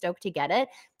freaking stoked to get it.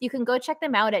 You can go check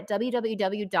them out at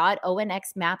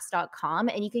www.onxmaps.com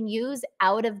and you can use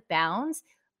Out of Bounds,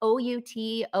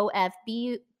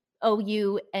 OUTOFBOUNDS,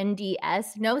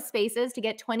 no spaces, to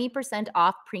get 20%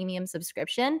 off premium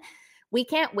subscription. We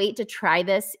can't wait to try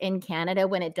this in Canada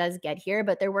when it does get here,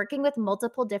 but they're working with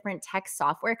multiple different tech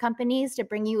software companies to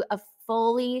bring you a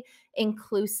fully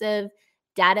inclusive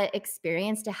data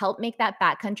experience to help make that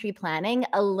backcountry planning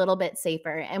a little bit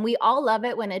safer. And we all love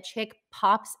it when a chick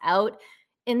pops out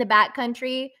in the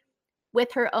backcountry with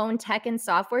her own tech and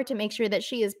software to make sure that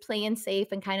she is playing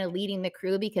safe and kind of leading the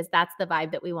crew, because that's the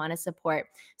vibe that we want to support.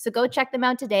 So go check them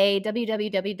out today,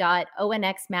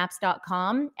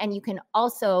 www.onxmaps.com. And you can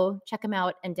also check them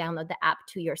out and download the app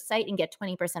to your site and get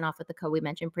 20% off with the code we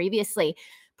mentioned previously.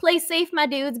 Play safe, my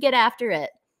dudes. Get after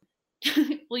it.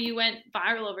 well, you went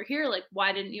viral over here. Like,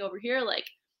 why didn't you over here? Like,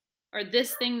 or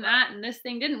this thing, that, and this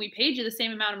thing didn't. We paid you the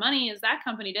same amount of money as that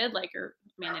company did. Like, or I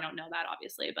mean, they don't know that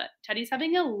obviously, but Teddy's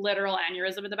having a literal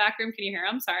aneurysm in the back room. Can you hear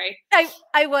him? Sorry. I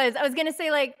was gonna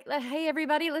say, like, hey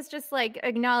everybody, let's just like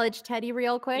acknowledge Teddy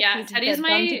real quick. Yeah, Teddy's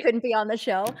he couldn't be on the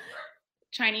show.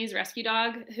 Chinese rescue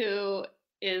dog who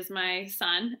is my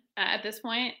son at this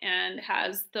point and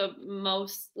has the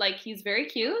most, like, he's very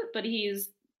cute, but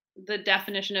he's the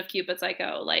definition of cute but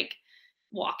psycho, like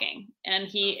walking. And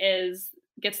he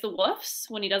gets the woofs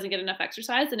when he doesn't get enough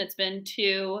exercise, and it's been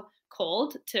too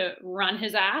cold to run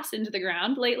his ass into the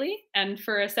ground lately. And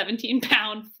for a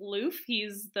 17-pound floof,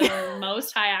 he's the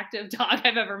most high active dog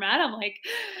I've ever met. I'm like,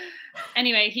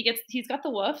 anyway, he's got the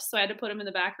woofs, so I had to put him in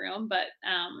the back room. But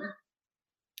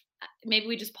maybe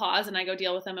we just pause and I go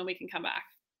deal with him and we can come back.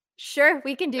 Sure,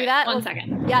 we can do that. One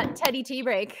second. Yeah, Teddy tea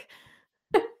break.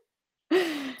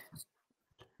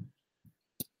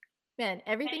 Man,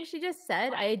 everything she just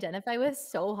said, I identify with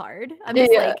so hard. I'm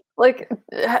just like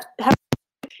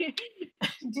do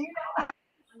you know?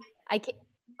 I can't.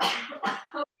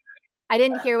 I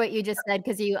didn't hear what you just said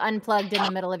because you unplugged in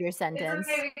the middle of your sentence.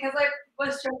 It's okay because I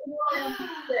was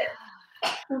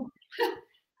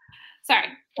Sorry.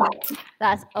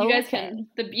 That's okay. You guys can.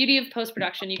 The beauty of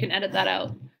post-production, you can edit that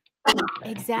out.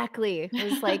 Exactly.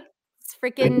 It was like it's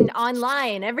freaking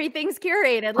online. Everything's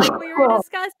curated, like we were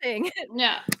discussing.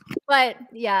 Yeah. But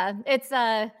yeah, it's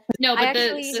no, but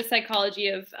the psychology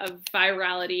of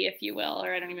virality, if you will,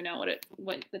 or I don't even know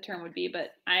what the term would be,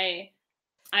 but I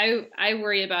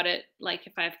worry about it. Like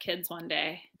if I have kids one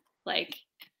day, like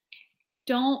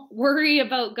don't worry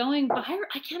about going viral.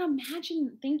 I can't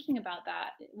imagine thinking about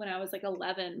that when I was like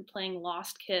 11 playing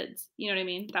Lost Kids. You know what I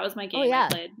mean? That was my game. Oh, yeah. I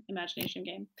played imagination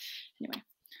game. Anyway.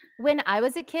 When I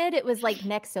was a kid, it was like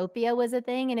Nexopia was a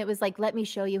thing. And it was like, let me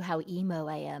show you how emo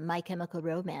I am. My Chemical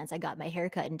Romance. I got my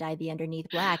haircut and dyed the underneath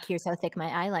black. Here's how thick my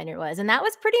eyeliner was. And that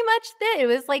was pretty much it. It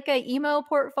was like a emo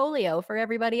portfolio for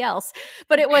everybody else.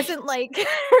 But it wasn't like,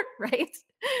 right?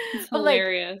 It's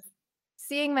hilarious. Like,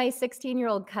 seeing my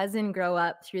 16-year-old cousin grow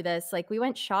up through this, like we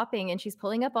went shopping and she's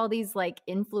pulling up all these like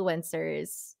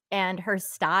influencers and her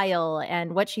style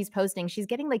and what she's posting. She's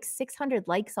getting like 600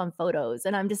 likes on photos.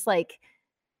 And I'm just like,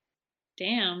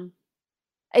 damn.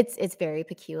 It's very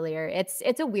peculiar. It's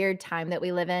a weird time that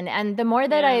we live in. And the more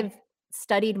that I've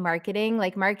studied marketing,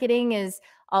 like marketing is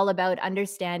all about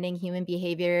understanding human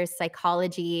behavior,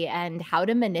 psychology, and how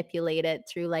to manipulate it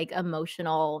through like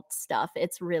emotional stuff.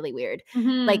 It's really weird.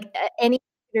 Like Mhm. any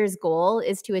marketer's goal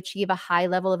is to achieve a high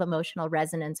level of emotional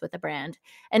resonance with a brand.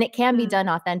 And it can be Mm. done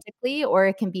authentically, or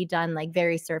it can be done like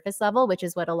very surface level, which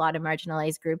is what a lot of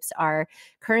marginalized groups are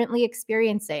currently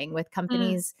experiencing with Mm.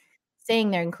 companies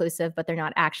saying they're inclusive, but they're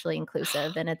not actually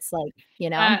inclusive. And it's like, you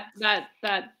know,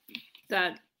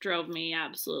 That drove me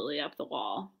absolutely up the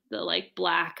wall. The like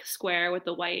black square with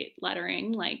the white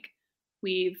lettering, like,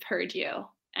 we've heard you,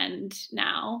 and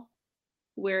now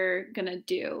we're gonna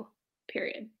do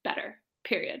period better.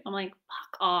 Period. I'm like,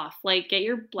 fuck off. Like, get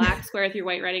your black square with your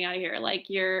white writing out of here. Like,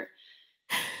 you're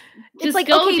it's just like,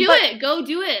 go okay, do but it. Go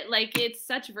do it. Like, it's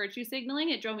such virtue signaling.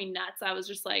 It drove me nuts. I was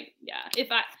just like, yeah.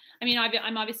 I mean,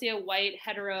 I'm obviously a white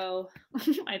hetero.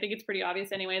 I think it's pretty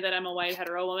obvious anyway that I'm a white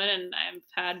hetero woman, and I've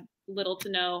had little to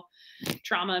no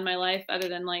trauma in my life other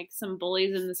than like some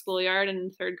bullies in the schoolyard in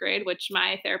third grade, which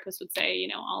my therapist would say, you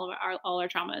know, all our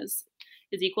trauma is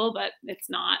equal, but it's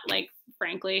not, like,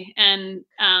 frankly. And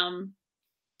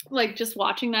like, just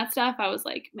watching that stuff, I was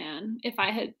like, man, if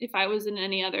I was in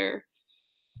any other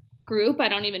group, I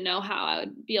don't even know how I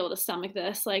would be able to stomach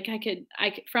this. Like, I could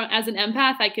from as an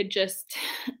empath, I could just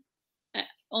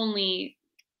only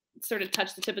sort of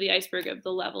touch the tip of the iceberg of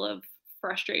the level of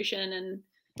frustration and,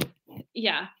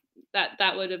 yeah,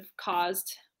 that would have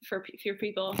caused for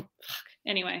people.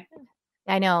 Anyway.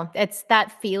 I know. It's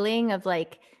that feeling of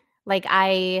like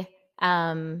I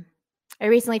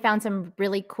recently found some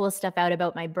really cool stuff out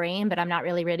about my brain, but I'm not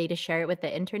really ready to share it with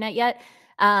the internet yet.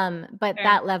 But Fair.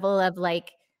 that level of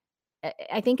like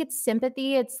I think it's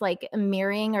sympathy, it's like a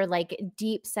mirroring or like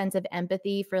deep sense of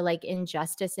empathy for like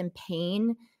injustice and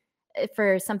pain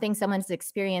for something someone's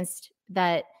experienced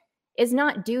that is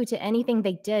not due to anything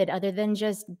they did other than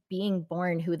just being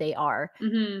born who they are.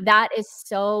 Mhm. That is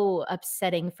so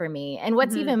upsetting for me. And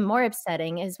what's Mhm. even more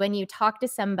upsetting is when you talk to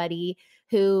somebody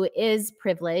who is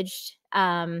privileged,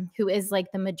 who is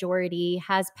like the majority,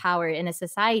 has power in a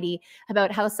society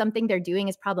about how something they're doing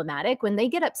is problematic, when they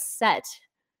get upset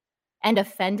and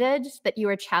offended that you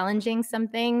are challenging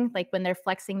something, like when they're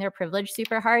flexing their privilege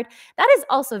super hard, that is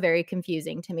also very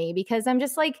confusing to me because I'm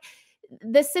just like,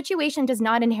 this situation does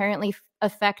not inherently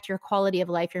affect your quality of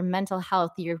life, your mental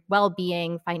health, your well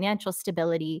being, financial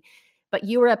stability. But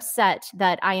you were upset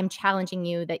that I am challenging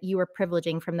you, that you are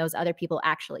privileging from those other people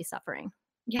actually suffering.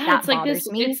 Yeah, That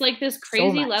bothers me it's like this so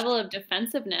crazy much. level of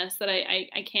defensiveness that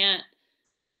I can't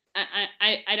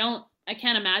I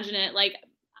can't imagine it. Like,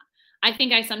 I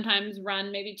think I sometimes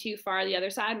run maybe too far the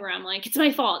other side where I'm like, it's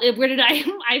my fault. Where did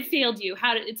I failed you?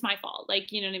 It's my fault.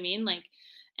 Like, you know what I mean? Like,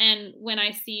 and when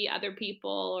I see other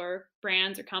people or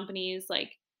brands or companies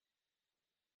like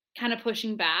kind of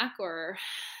pushing back or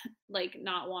like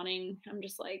not wanting, I'm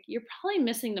just like, you're probably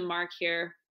missing the mark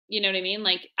here. You know what I mean?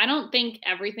 Like, I don't think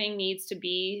everything needs to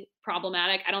be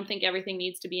problematic. I don't think everything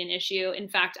needs to be an issue. In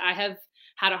fact, I have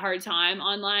had a hard time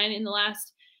online in the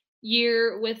last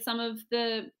year with some of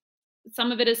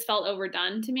it has felt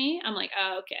overdone to me. I'm like,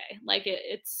 oh, okay. Like,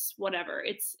 it's whatever.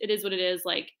 It is what it is.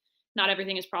 Like, not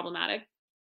everything is problematic.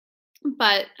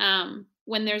 But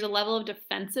when there's a level of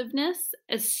defensiveness,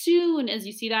 as soon as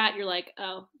you see that, you're like,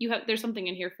 oh, there's something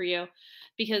in here for you.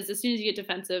 Because as soon as you get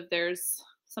defensive, there's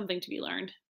something to be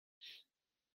learned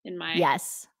in my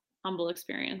Yes. humble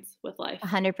experience with life.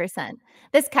 100%.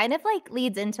 This kind of like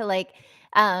leads into like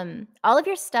all of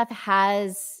your stuff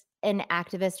has an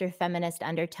activist or feminist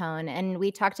undertone, and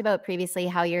we talked about previously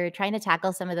how you're trying to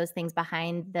tackle some of those things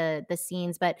behind the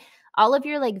scenes, but all of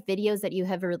your like videos that you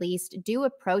have released do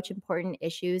approach important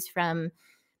issues from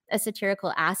a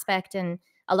satirical aspect, and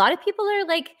a lot of people are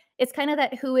like, it's kind of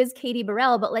that who is Katie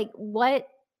Burrell, but like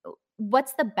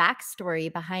what's the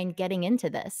backstory behind getting into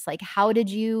this? Like, how did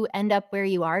you end up where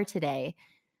you are today?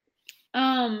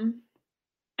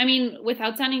 I mean,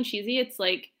 without sounding cheesy, it's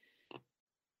like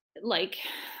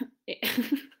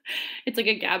it's like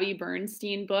a Gabby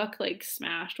Bernstein book, like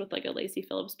smashed with like a Lacey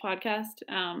Phillips podcast,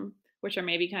 which are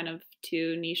maybe kind of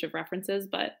too niche of references,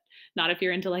 but not if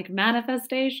you're into like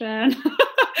manifestation.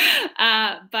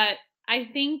 But I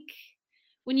think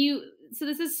so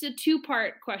this is a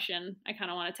two-part question I kind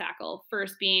of want to tackle.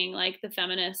 First being like the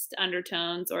feminist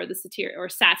undertones or the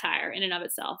satire in and of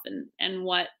itself, and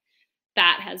what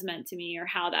that has meant to me or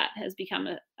how that has become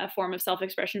a form of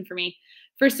self-expression for me.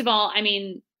 First of all, I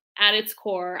mean, at its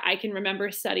core, I can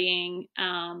remember studying,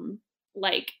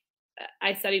 like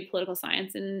I studied political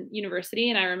science in university,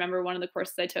 and I remember one of the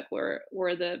courses I took were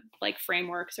the like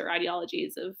frameworks or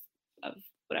ideologies of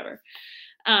whatever.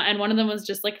 And one of them was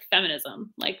just like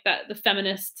feminism, like that the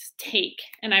feminist take.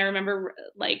 And I remember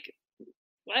like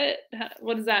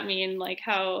what does that mean? Like,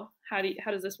 how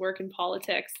does this work in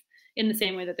politics in the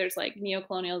same way that there's like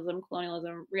neocolonialism,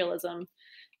 colonialism, realism,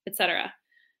 etc.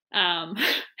 And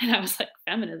I was like,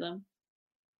 feminism.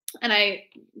 And I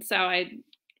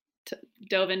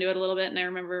dove into it a little bit, and I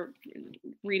remember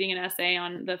reading an essay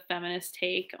on the feminist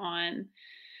take on,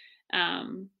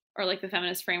 or like the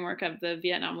feminist framework of the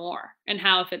Vietnam War, and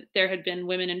how if there had been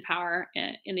women in power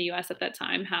in the U.S. at that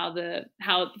time, how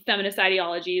feminist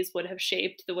ideologies would have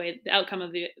shaped the outcome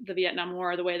of the Vietnam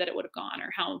War, the way that it would have gone,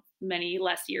 or how many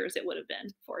less years it would have been,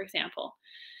 for example.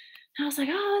 And I was like,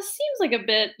 oh, this seems like a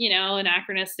bit,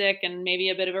 anachronistic and maybe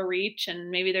a bit of a reach, and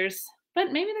maybe there's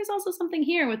also something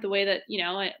here with the way that,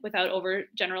 without over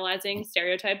generalizing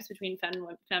stereotypes between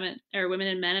women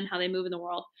and men and how they move in the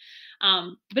world.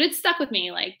 But it stuck with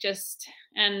me,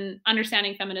 and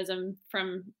understanding feminism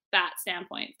from that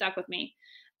standpoint stuck with me.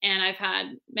 And I've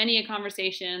had many a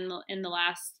conversation in the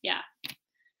last,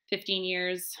 15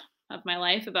 years of my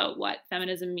life about what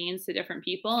feminism means to different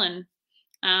people. And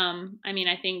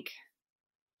I think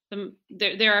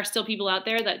there are still people out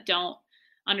there that don't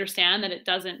understand that it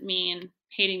doesn't mean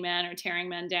hating men or tearing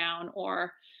men down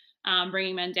or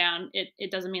bringing men down.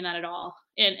 It doesn't mean that at all.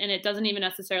 And it doesn't even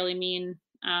necessarily mean,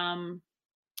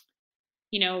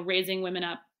 raising women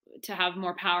up to have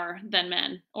more power than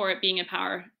men, or it being a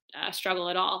power struggle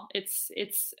at all.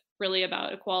 It's really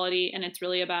about equality, and it's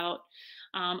really about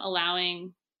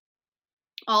allowing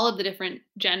all of the different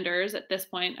genders at this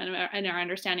point and our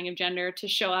understanding of gender to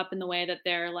show up in the way that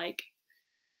they're like,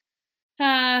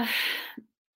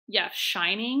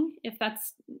 shining, if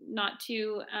that's not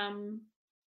too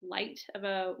light of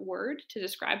a word to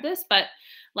describe this, but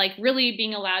like really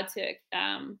being allowed to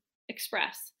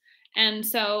express. And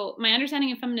so my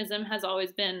understanding of feminism has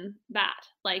always been that,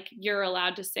 like, you're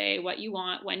allowed to say what you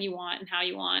want, when you want, and how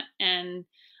you want. And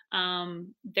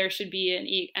there should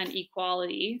be an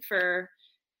equality for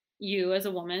you as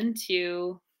a woman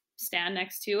to stand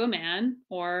next to a man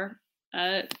or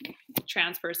a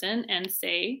trans person and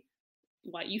say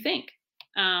what you think.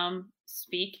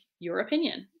 Speak your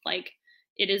opinion. Like,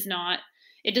 it does not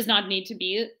need to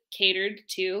be catered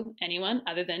to anyone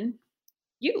other than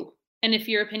you. And if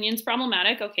your opinion's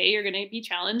problematic, okay, you're going to be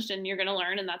challenged and you're going to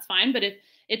learn, and that's fine. But if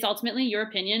it's ultimately your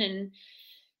opinion and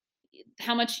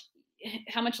how much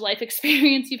life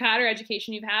experience you've had or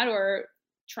education you've had or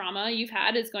trauma you've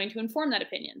had is going to inform that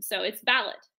opinion. So it's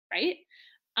valid, right?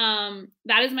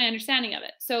 That is my understanding of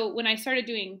it. So when I started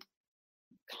doing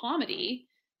comedy,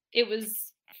 it was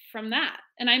from that.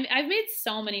 And I've made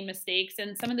so many mistakes,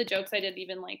 and some of the jokes I did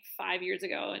even like 5 years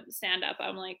ago in stand up,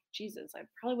 I'm like, Jesus, I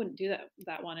probably wouldn't do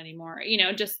that one anymore,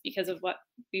 just because of what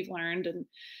we've learned and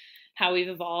how we've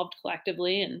evolved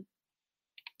collectively. And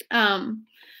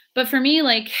but for me,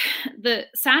 like, the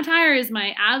satire is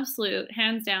my absolute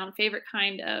hands down favorite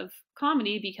kind of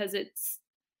comedy, because it's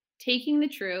taking the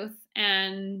truth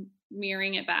and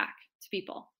mirroring it back to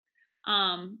people,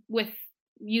 with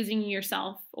using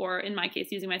yourself, or in my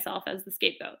case, using myself as the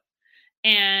scapegoat.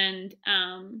 And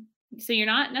so you're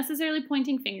not necessarily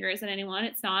pointing fingers at anyone.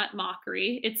 It's not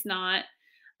mockery. It's not,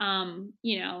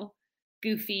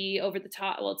 goofy, over the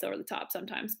top. Well, it's over the top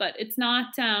sometimes, but it's not,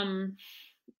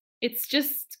 it's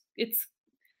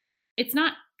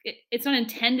not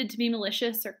intended to be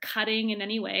malicious or cutting in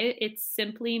any way. It's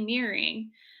simply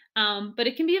mirroring. But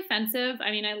it can be offensive.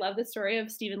 I mean, I love the story of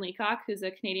Stephen Leacock, who's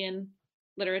a Canadian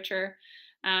literature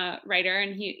writer,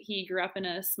 and he grew up in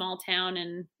a small town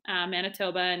in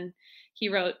Manitoba, and he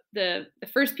wrote the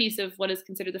first piece of what is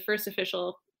considered the first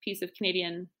official piece of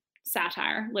Canadian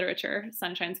satire literature,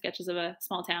 Sunshine Sketches of a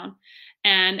Small Town.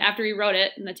 And after he wrote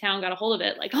it and the town got a hold of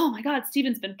it, like, oh my God,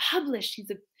 Stephen's been published. He's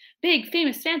a big,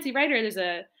 famous, fancy writer. There's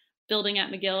a building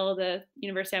at McGill, the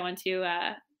university I went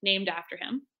to, named after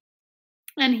him.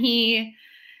 And he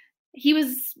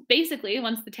was basically,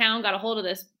 once the town got a hold of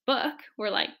this book, we're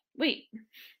like, wait,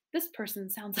 this person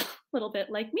sounds a little bit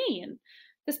like me, and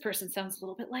this person sounds a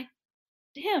little bit like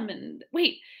him, and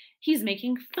wait, he's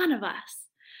making fun of us.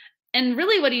 And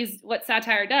really what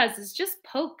satire does is just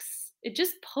pokes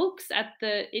at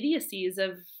the idiocies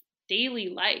of daily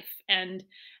life and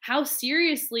how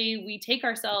seriously we take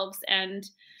ourselves and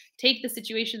take the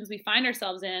situations we find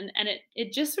ourselves in, and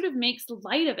it just sort of makes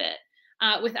light of it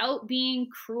without being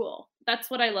cruel. That's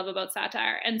what I love about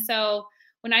satire. And so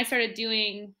when I started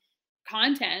doing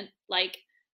content, like,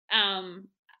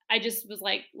 I just was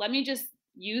like, let me just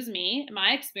use me,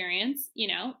 my experience,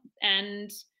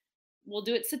 and we'll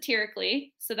do it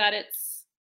satirically so that it's,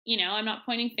 I'm not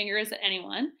pointing fingers at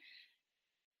anyone.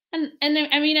 And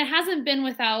I mean, it hasn't been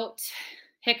without,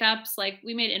 hiccups. Like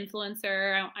we made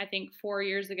influencer, I think 4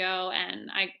 years ago, and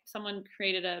someone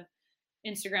created a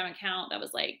Instagram account that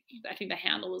was like, I think the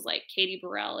handle was like Katie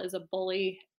Burrell is a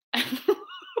bully.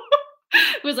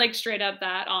 It was like straight up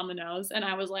that on the nose. And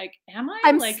I was like, am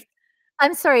I?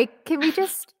 I'm sorry. Can we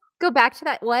just go back to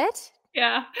that? What?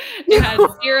 Yeah. It had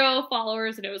 0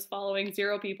 followers and it was following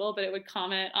 0 people, but it would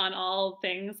comment on all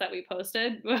things that we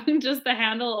posted. Just the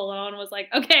handle alone was like,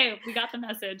 okay, we got the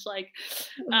message. Like,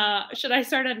 should I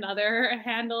start another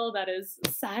handle that is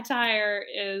satire?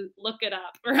 Look it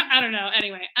up, or I don't know.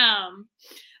 Anyway,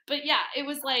 but yeah, it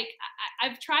was like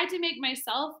I've tried to make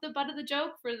myself the butt of the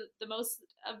joke for the most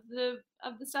of the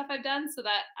stuff I've done, so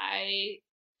that I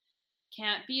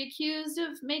can't be accused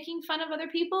of making fun of other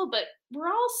people. But we're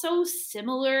all so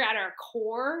similar at our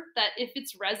core that if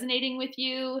it's resonating with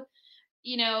you,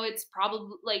 you know, it's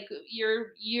probably like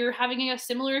you're having a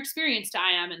similar experience to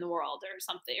I am in the world,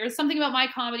 or something about my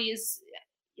comedy is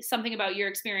something about your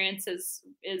experience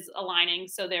is aligning.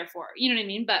 So therefore, you know what I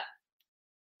mean? But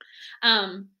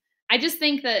I just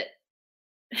think that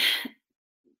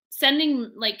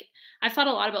sending, like, I've thought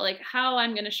a lot about like how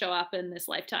I'm going to show up in this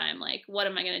lifetime. Like, what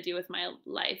am I going to do with my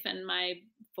life and my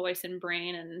voice and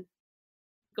brain, and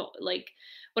go, like,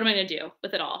 what am I going to do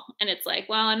with it all? And it's like,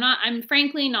 well, I'm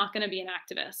frankly not going to be an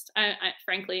activist.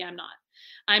 Frankly, I'm not.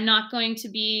 I'm not going to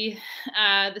be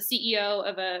the CEO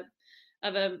of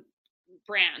a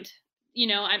brand. You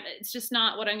know, it's just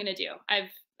not what I'm going to do.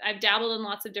 I've dabbled in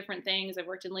lots of different things. I've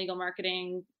worked in legal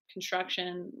marketing,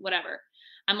 construction, whatever.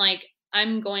 I'm like,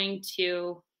 I'm going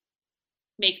to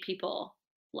make people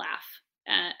laugh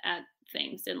at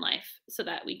things in life so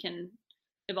that we can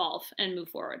evolve and move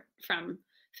forward from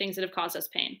things that have caused us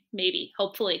pain. Maybe,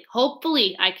 hopefully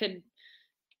I could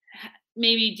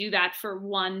maybe do that for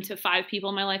 1 to 5 people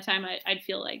in my lifetime. I'd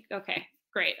feel like, okay,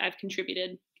 great, I've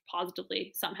contributed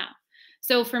positively somehow.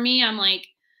 So for me, I'm like,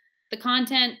 the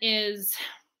content is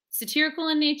satirical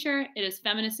in nature, it is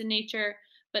feminist in nature,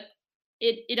 but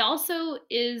it also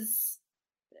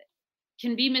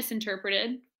can be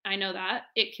misinterpreted. I know that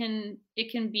it can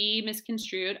be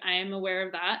misconstrued. I am aware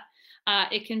of that.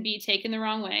 It can be taken the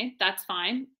wrong way. That's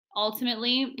fine.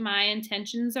 Ultimately, my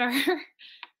intentions are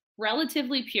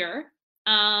relatively pure,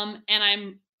 and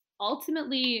I'm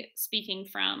ultimately speaking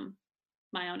from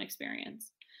my own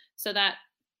experience. So that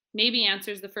maybe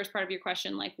answers the first part of your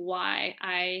question, like why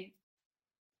I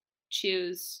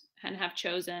choose and have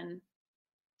chosen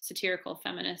satirical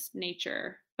feminist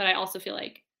nature. But I also feel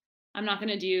like I'm not going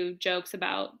to do jokes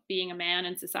about being a man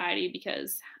in society,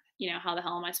 because, you know, how the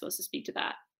hell am I supposed to speak to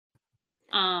that?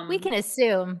 We can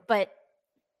assume, but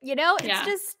you know, it's Yeah.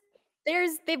 just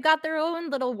they've got their own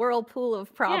little whirlpool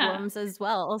of problems as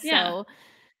well. Yeah. So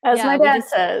As yeah, my we dad just-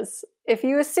 says, if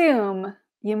you assume,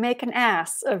 you make an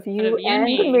ass of you you and and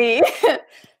me. me.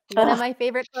 one of my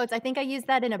favorite quotes. I think I used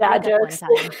that in a Dad breakup one jokes.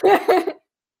 time.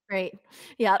 Great.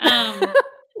 Yeah.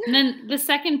 And then the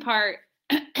second part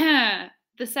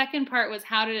was,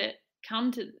 how did it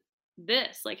come to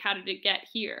this? Like, how did it get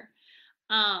here?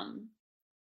 And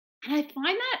I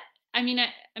find that, I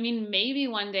mean, maybe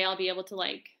one day I'll be able to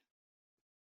like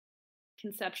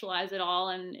conceptualize it all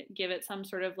and give it some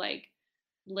sort of like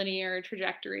linear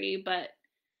trajectory, but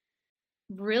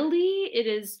really it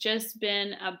has just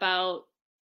been about,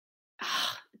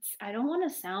 I don't want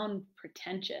to sound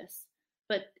pretentious,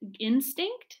 but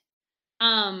instinct.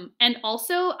 And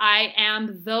also I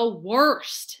am the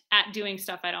worst at doing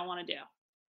stuff I don't want to do.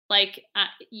 Like,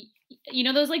 you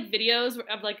know, those like videos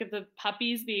of the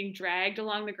puppies being dragged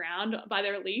along the ground by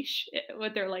their leash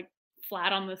with their like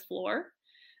flat on this floor.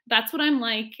 That's what I'm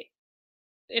like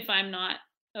if I'm not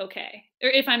okay, or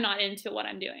if I'm not into what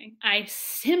I'm doing. I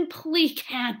simply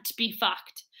can't be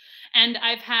fucked. And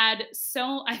I've had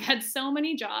so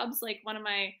many jobs. Like one of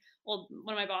my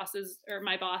bosses, or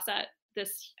my boss at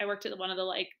this, I worked at one of the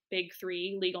like big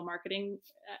 3 legal marketing,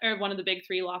 or one of the big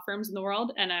 3 law firms in the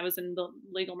world. And I was in the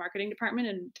legal marketing department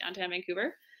in downtown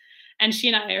Vancouver. And she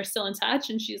and I are still in touch.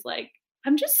 And she's like,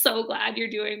 I'm just so glad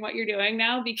you're doing what you're doing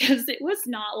now, because it was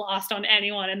not lost on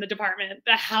anyone in the department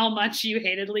that how much you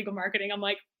hated legal marketing. I'm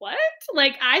like, what?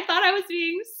 Like, I thought I was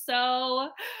being so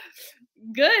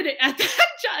good at that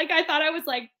job. Like, I thought I was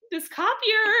like, this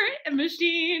copier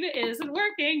machine isn't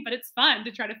working, but it's fun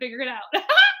to try to figure it out.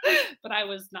 But I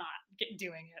was not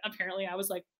doing it. Apparently I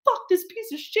was like, fuck this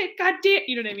piece of shit, god damn,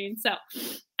 you know what I mean? So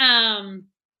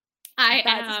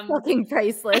That's fucking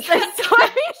priceless. I'm sorry. She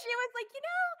was like, you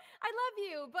know, I love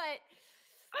you, but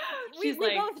we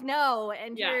like, both know,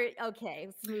 and yeah. you're okay.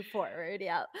 Let's move forward.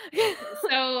 Yeah.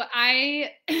 So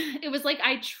it was like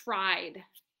I tried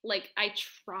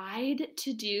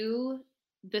to do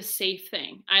the safe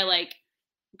thing. I like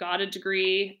got a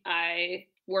degree. I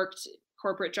worked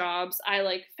corporate jobs. I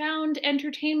like found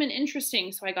entertainment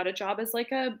interesting. So I got a job as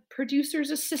like a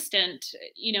producer's assistant,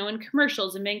 you know, in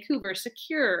commercials in Vancouver,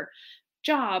 secure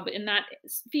job in that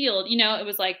field. You know, it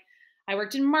was like I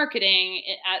worked in marketing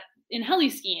in heli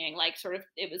skiing, like sort of,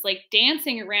 it was like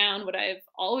dancing around what I've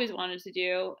always wanted to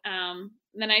do.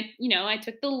 Then I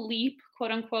took the leap,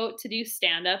 quote unquote, to do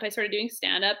stand up. I started doing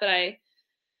stand up, but I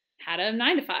had a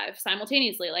 9 to 5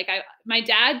 simultaneously. Like my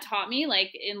dad taught me,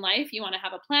 like, in life, you want to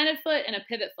have a planted foot and a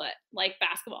pivot foot, like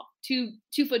basketball, 2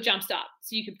 foot jump stop.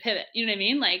 So you can pivot, you know what I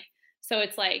mean? Like, so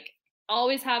it's like,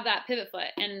 always have that pivot foot.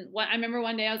 And what I remember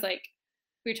one day I was like,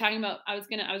 we were talking about, I was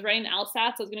writing the LSATs.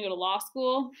 I was going to go to law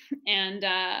school and,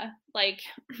 like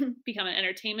become an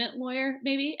entertainment lawyer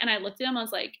maybe. And I looked at him, I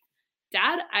was like,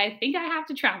 Dad, I think I have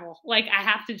to travel. Like, I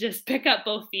have to just pick up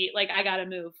both feet. Like, I got to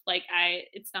move. Like,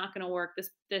 it's not going to work.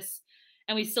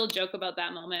 And we still joke about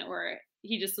that moment where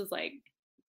he just was like,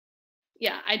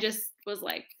 yeah, I just was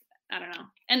like, I don't know.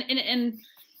 And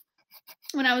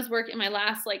when I was working my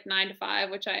last like 9 to 5,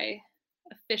 which I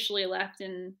officially left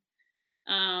in,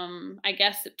 I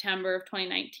guess September of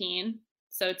 2019.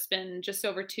 So it's been just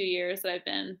over 2 years that I've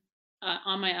been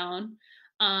on my own.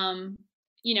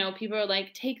 You know, people are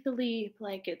like, take the leap.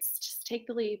 Like, it's just take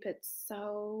the leap. It's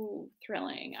so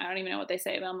thrilling. I don't even know what they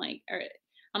say, but I'm like,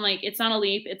 it's not a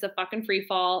leap. It's a fucking free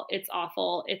fall. It's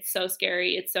awful. It's so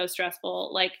scary. It's so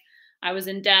stressful. Like, I was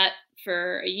in debt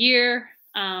for a year.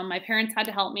 My parents had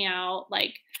to help me out,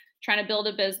 like trying to build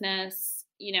a business,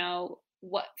 you know,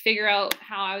 figure out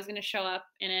how I was going to show up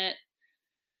in it.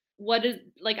 I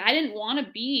didn't want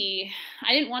to be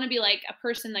like a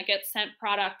person that gets sent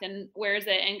product and wears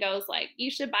it and goes like, you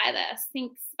should buy this.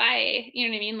 Thanks. Bye. You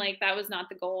know what I mean? Like, that was not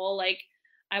the goal. Like,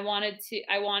 I wanted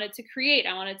to create,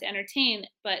 I wanted to entertain,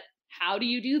 but how do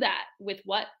you do that? With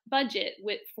what budget?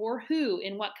 For who?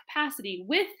 In what capacity?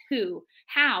 With who?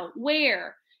 How?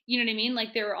 Where? You know what I mean?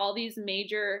 Like, there were all these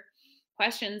major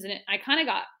questions, and I kind of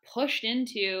got pushed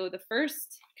into the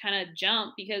first kind of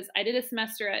jump because I did a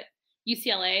semester at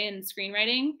UCLA in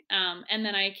screenwriting. And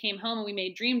then I came home and we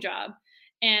made Dream Job,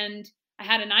 and I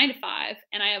had a 9 to 5,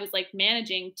 and I was like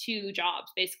managing 2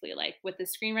 jobs basically, like with the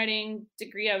screenwriting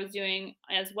degree I was doing,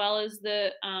 as well as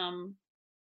the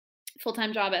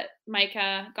full-time job at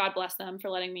Mica. God bless them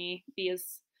for letting me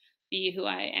be who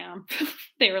I am.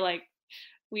 They were like,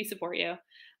 we support you,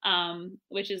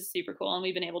 which is super cool. And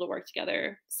we've been able to work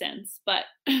together since. But,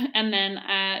 and then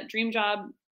Dream Job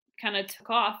kind of took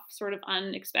off sort of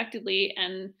unexpectedly.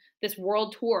 And this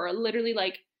world tour, literally,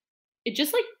 like, it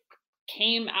just like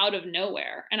came out of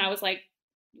nowhere. And I was like,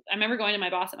 I remember going to my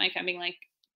boss at Mica and being like,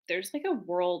 there's like a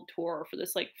world tour for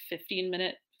this like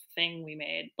 15-minute thing we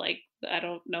made. Like, I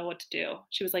don't know what to do.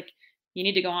 She was like, you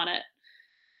need to go on it.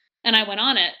 And I went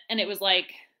on it, and it was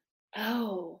like,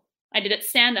 oh, I did it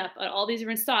stand up at all these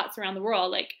different spots around the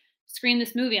world, like screen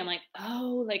this movie. I'm like,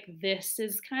 oh, like, this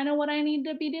is kind of what I need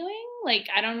to be doing. Like,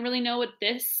 I don't really know what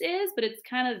this is, but it's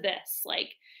kind of this. Like,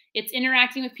 it's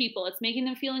interacting with people. It's making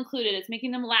them feel included. It's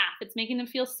making them laugh. It's making them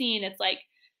feel seen. It's like,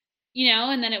 you know,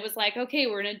 and then it was like, okay,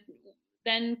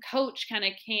 then Coach kind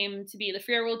of came to be the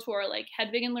Free Art World Tour. Like,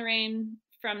 Hedwig and Lorraine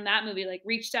from that movie, like,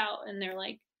 reached out and they're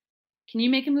like, can you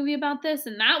make a movie about this?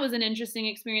 And that was an interesting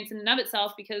experience in and of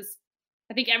itself, because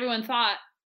I think everyone thought,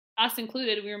 us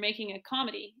included, we were making a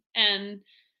comedy. And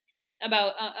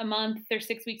about a month or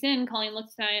 6 weeks in, Colleen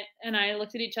and I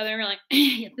looked at each other and we're like,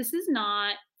 yeah, this is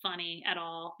not funny at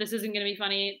all. This isn't going to be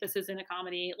funny. This isn't a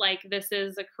comedy. Like, this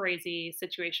is a crazy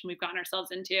situation we've gotten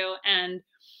ourselves into. And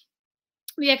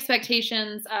the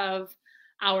expectations of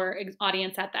our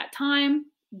audience at that time,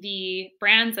 the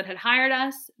brands that had hired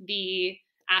us, the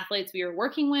athletes we were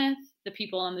working with, the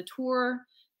people on the tour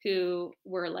who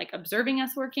were like observing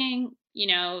us working, you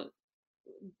know,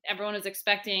 everyone was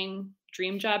expecting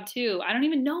Dream Job 2. I don't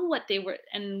even know what they were.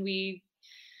 And we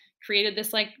created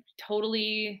this like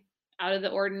totally out of the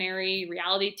ordinary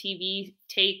reality TV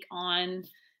take on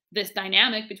this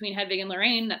dynamic between Hedwig and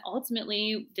Lorraine that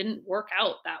ultimately didn't work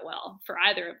out that well for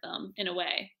either of them in a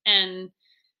way. And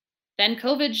then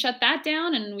COVID shut that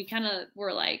down, and we kind of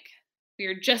were like, we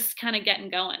were just kind of getting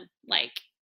going, like,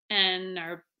 and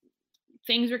our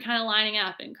things were kind of lining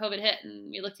up, and COVID hit, and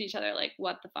we looked at each other like,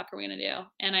 what the fuck are we going to do?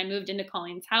 And I moved into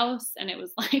Colleen's house, and it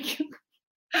was like,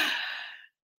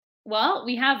 well,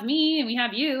 we have me and we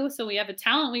have you. So we have a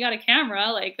talent, we got a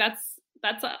camera. Like,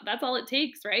 that's all it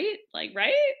takes, right? Like,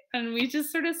 right? And we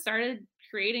just sort of started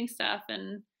creating stuff,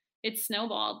 and it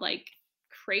snowballed like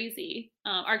crazy.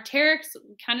 Arc'teryx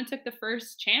kind of took the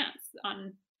first chance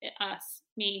on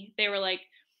me. They were like,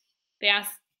 they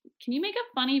asked can you make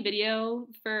a funny video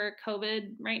for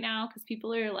COVID right now? Because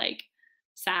people are like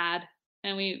sad.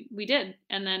 And we did.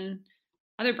 And then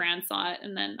other brands saw it,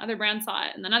 and then other brands saw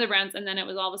it, and then other brands, and then it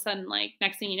was all of a sudden like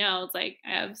next thing you know, it's like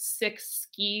I have 6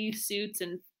 ski suits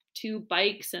and 2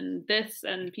 bikes and this,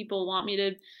 and people want me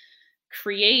to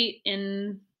create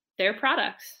in their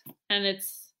products. And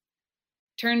it's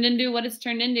turned into what it's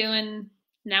turned into. And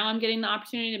now I'm getting the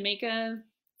opportunity to make a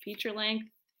feature length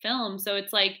film. So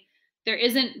it's like there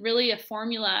isn't really a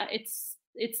formula. It's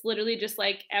literally just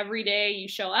like every day you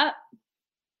show up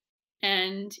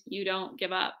and you don't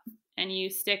give up, and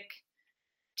you stick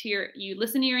to you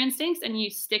listen to your instincts, and you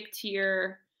stick to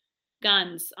your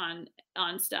guns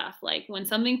on stuff. Like when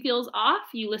something feels off,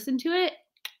 you listen to it,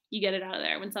 you get it out of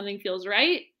there. When something feels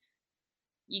right,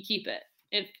 you keep it.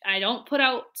 If I don't put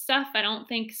out stuff I don't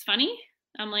think's funny,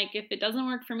 I'm like, if it doesn't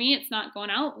work for me, it's not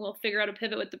going out. We'll figure out a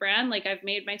pivot with the brand. Like I've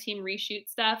made my team reshoot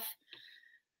stuff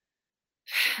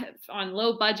on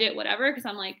low budget, whatever, because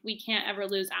I'm like, we can't ever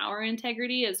lose our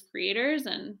integrity as creators.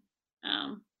 And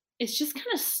it's just kind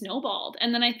of snowballed.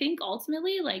 And then I think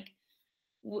ultimately, like,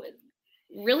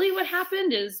 really what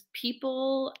happened is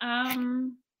people,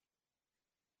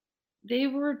 they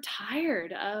were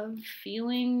tired of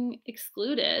feeling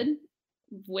excluded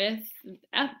by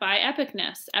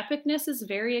epicness. Epicness is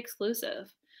very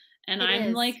exclusive. And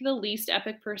I'm like the least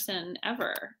epic person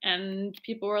ever. And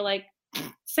people were like,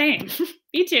 same,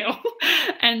 me too.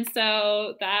 And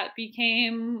so that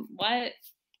became what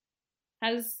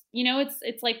has,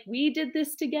 it's like, we did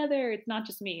this together. It's not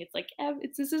just me. It's like,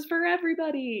 this is for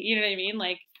everybody. You know what I mean?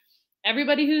 Like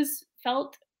everybody who's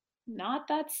felt not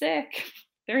that sick,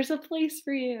 there's a place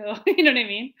for you. You know what I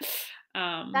mean?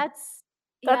 That's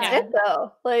it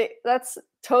though. Like that's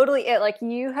totally it. Like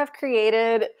you have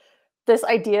created this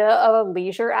idea of a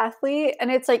leisure athlete,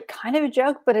 and it's like kind of a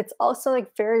joke, but it's also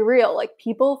like very real. Like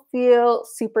people feel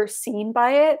super seen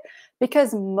by it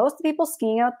because most people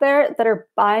skiing out there that are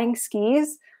buying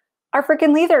skis are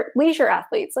freaking leisure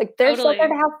athletes. Like they're still there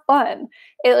to have fun.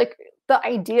 It like the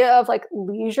idea of like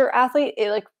leisure athlete,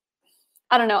 it like,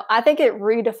 I don't know. I think it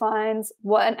redefines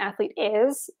what an athlete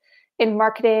is in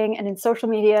marketing and in social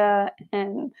media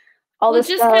and all this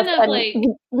stuff. Kind of like,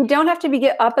 you don't have to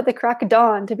get up at the crack of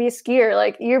dawn to be a skier.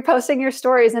 Like you're posting your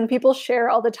stories and people share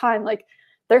all the time. Like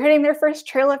they're hitting their first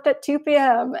trail lift at 2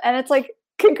 p.m. and it's like,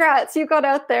 congrats, you got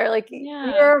out there. Like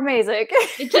you're amazing.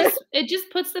 it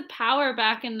just puts the power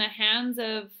back in the hands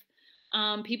of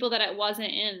people that it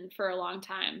wasn't in for a long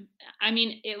time. I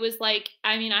mean, it was like,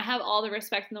 I have all the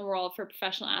respect in the world for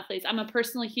professional athletes. I'm a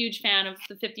personally huge fan of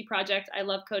the 50 Project. I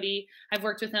love Cody. I've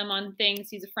worked with him on things.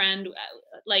 He's a friend.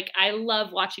 Like, I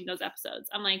love watching those episodes.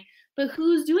 I'm like, but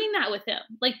who's doing that with him?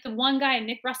 Like the one guy,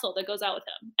 Nick Russell, that goes out with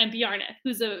him, and Bjarne,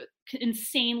 who's a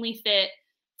insanely fit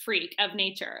freak of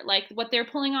nature. Like what they're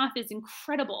pulling off is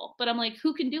incredible. But I'm like,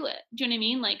 who can do it? Do you know what I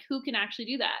mean? Like who can actually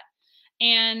do that?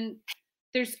 And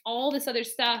there's all this other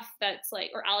stuff that's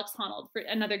like, or Alex Honnold, for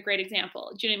another great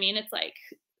example. Do you know what I mean? It's like,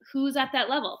 who's at that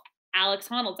level? Alex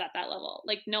Honnold's at that level.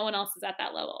 Like no one else is at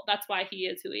that level. That's why he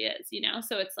is who he is,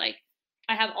 So it's like,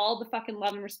 I have all the fucking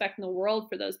love and respect in the world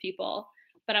for those people.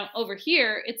 But over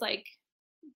here, it's like,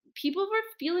 people were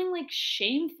feeling like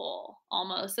shameful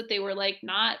almost that they were like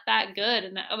not that good.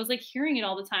 And I was like hearing it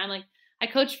all the time. Like I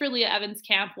coached for Leah Evans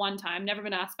camp one time, never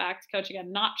been asked back to coach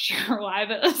again. Not sure why,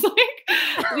 but it was like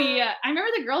I remember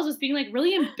the girls just being like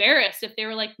really embarrassed if they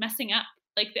were like messing up.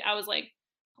 Like I was like,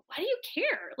 why do you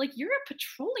care? Like you're a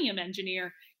petroleum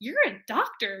engineer, you're a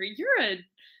doctor, you're a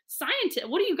scientist.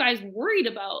 What are you guys worried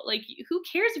about? Like who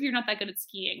cares if you're not that good at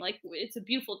skiing? Like it's a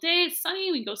beautiful day, it's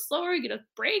sunny, we can go slower, we get a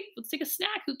break, let's take a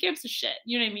snack, who gives a shit?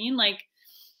 You know what I mean? Like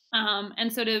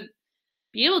and so to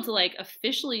be able to like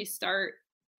officially start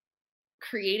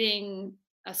creating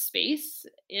a space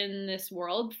in this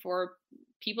world for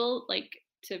people like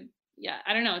to,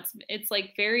 I don't know, it's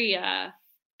like very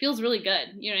feels really good,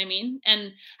 you know what I mean?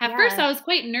 And at first I was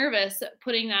quite nervous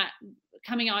putting that,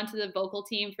 coming onto the vocal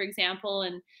team, for example,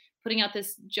 and putting out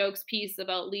this jokes piece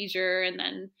about leisure and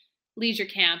then leisure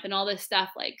camp and all this stuff,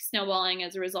 like snowballing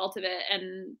as a result of it.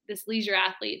 And this leisure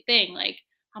athlete thing, like,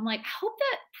 I'm like, I hope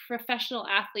that professional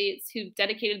athletes who've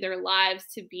dedicated their lives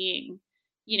to being,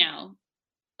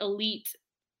 elite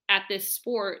at this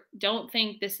sport don't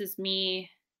think this is me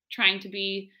trying to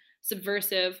be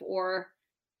subversive. Or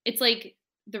it's like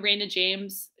the Raina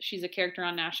James, she's a character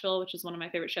on Nashville, which is one of my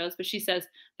favorite shows, but she says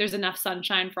there's enough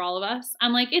sunshine for all of us.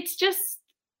 I'm like, it's just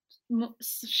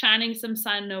shining some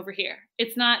sun over here.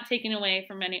 It's not taking away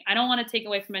from I don't want to take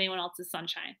away from anyone else's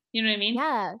sunshine. You know what I mean?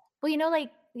 Yeah. Well, like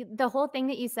the whole thing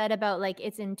that you said about like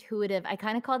it's intuitive, I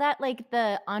kind of call that like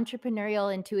the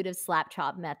entrepreneurial intuitive slap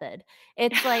chop method.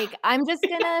 It's like, I'm just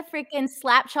gonna freaking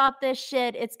slap chop this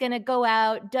shit. It's gonna go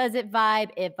out. Does it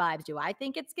vibe? It vibes. Do I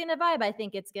think it's gonna vibe? I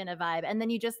think it's gonna vibe. And then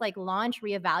you just like launch,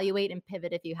 reevaluate, and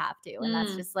pivot if you have to. And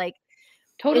that's just like,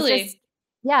 it's just, Totally.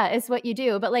 yeah, it's what you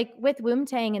do. But like with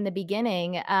Woomtang in the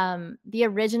beginning, the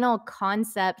original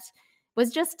concept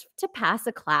was just to pass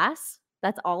a class.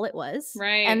 That's all it was.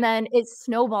 Right. And then it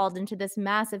snowballed into this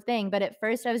massive thing. But at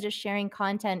first, I was just sharing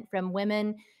content from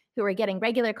women who were getting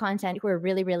regular content who were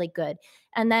really, really good.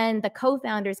 And then the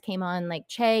co-founders came on, like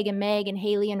Chegg and Meg and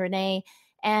Haley and Renee.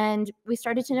 And we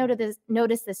started to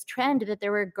notice this trend that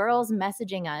there were girls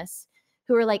messaging us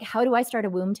who were like, how do I start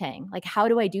a Woomtang? Like, how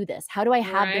do I do this? How do I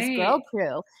have this girl Right.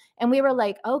 crew? And we were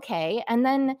like, okay. And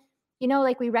then, you know,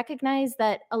 like we recognize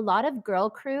that a lot of girl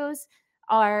crews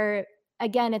are,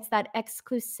 again, it's that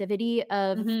exclusivity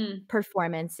of Mhm.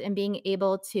 performance and being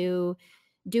able to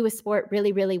do a sport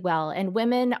really, really well. And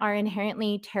women are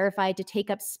inherently terrified to take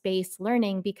up space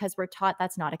learning because we're taught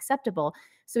that's not acceptable.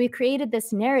 So we created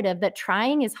this narrative that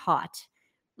trying is hot.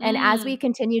 And as we Mm.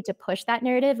 continued to push that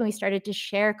narrative and we started to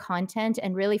share content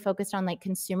and really focused on like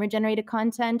consumer generated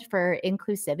content for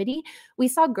inclusivity, we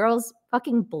saw girls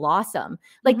fucking blossom.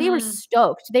 Like they were Mhm.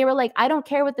 stoked. They were like, I don't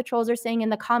care what the trolls are saying in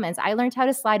the comments. I learned how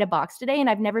to slide a box today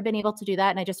and I've never been able to do that.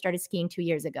 And I just started skiing 2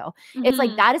 years ago. It's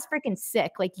like, Mhm. that is freaking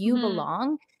sick. Like you Mhm.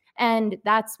 belong. And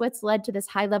that's what's led to this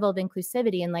high level of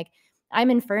inclusivity. And like, I'm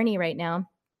in Fernie right now.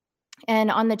 And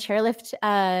on the chairlift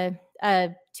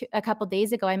a couple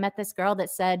days ago, I met this girl that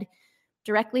said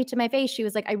directly to my face, she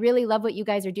was like, I really love what you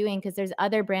guys are doing because there's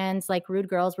other brands like Rude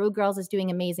Girls. Rude Girls is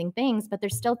doing amazing things, but they're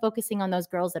still focusing on those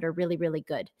girls that are really, really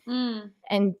good. Mm.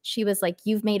 And she was like,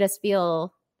 you've made us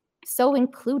feel so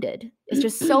included. It's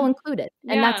just so included.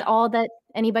 And that's Yeah. all that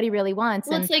anybody really wants.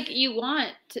 Well, And it's like you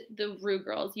want the Rude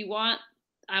Girls. You want.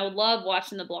 I would love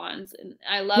watching the blondes, and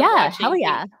I love yeah, hell watching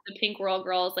yeah. the Pink World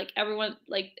girls. Like everyone,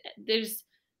 like there's,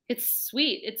 it's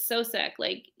sweet. It's so sick.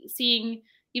 Like seeing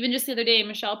even just the other day,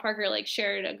 Michelle Parker like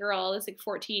shared a girl that's like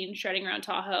 14 shredding around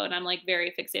Tahoe, and I'm like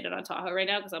very fixated on Tahoe right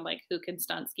now because I'm like, who can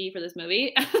stunt ski for this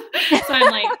movie? So I'm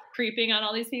like creeping on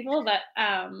all these people, but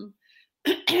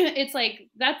it's like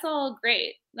that's all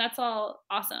great, that's all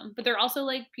awesome, but they're also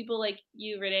like people like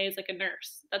you. Renee is like a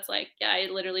nurse that's like, yeah, I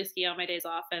literally ski on my days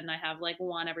off and I have like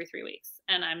one every 3 weeks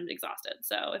and I'm exhausted,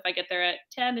 so if I get there at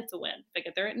 10 it's a win, if I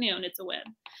get there at noon it's a win.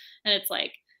 And it's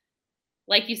like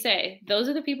you say, those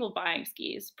are the people buying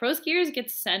skis. Pro skiers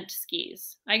get sent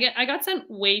skis. I got sent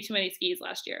way too many skis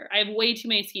last year. I have way too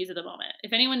many skis at the moment.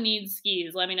 If anyone needs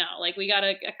skis, let me know. Like we got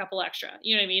a couple extra.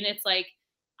 You know what I mean? It's like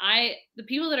the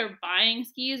people that are buying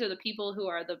skis are the people who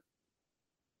are the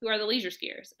leisure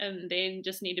skiers, and they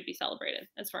just need to be celebrated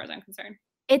as far as I'm concerned.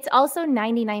 it's also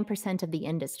 99% of the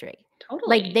industry.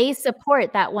 Totally. Like they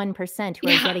support that 1% who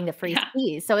are Yeah, getting the free yeah.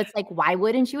 skis. So it's like, why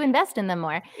wouldn't you invest in them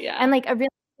more? Yeah. And like a real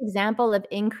example of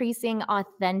increasing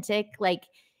authentic like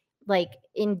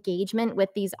engagement with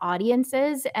these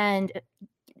audiences and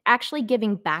actually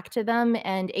giving back to them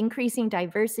and increasing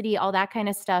diversity, all that kind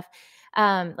of stuff.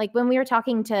 Like when we were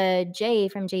talking to Jay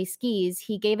from Jay Skis,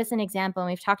 he gave us an example, and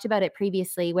we've talked about it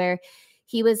previously, where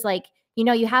he was like, you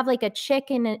know, you have like a chick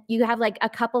and you have like a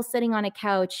couple sitting on a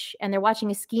couch and they're watching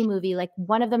a ski movie. Like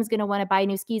one of them's going to want to buy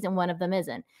new skis and one of them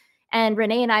isn't. And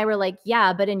Renee and I were like,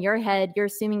 yeah, but in your head, you're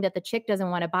assuming that the chick doesn't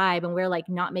want to buy, but we're like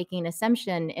not making an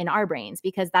assumption in our brains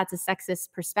because that's a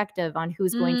sexist perspective on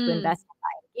who's going to invest in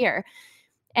buying gear.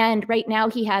 And right now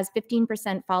he has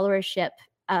 15% followership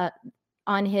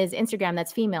on his Instagram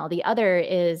that's female. The other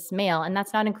is male, and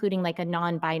that's not including like a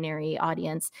non-binary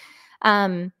audience.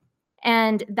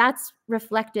 And that's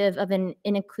reflective of an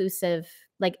inclusive,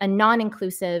 like a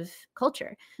non-inclusive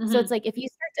culture. So it's like if you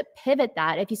start to pivot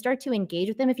that, if you start to engage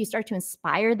with them, if you start to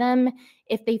inspire them,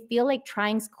 if they feel like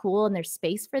trying's cool and there's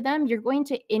space for them, you're going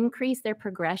to increase their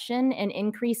progression and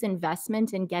increase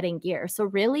investment in getting gear. So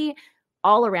really,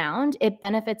 all around, it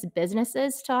benefits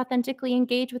businesses to authentically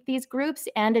engage with these groups,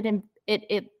 and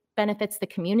it benefits the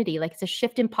community. Like it's a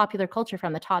shift in popular culture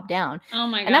from the top down. Oh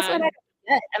my And that's what God. I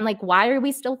get. I'm like, why are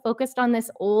we still focused on this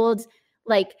old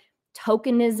like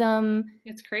tokenism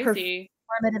It's crazy.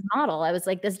 performative model? I was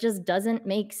like, this just doesn't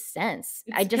make sense.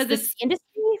 It's 'cause This industry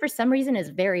for some reason is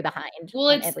very behind. Well,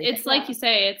 on it's everything. like you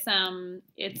say,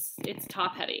 it's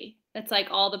top heavy. It's like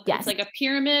it's Yes. like a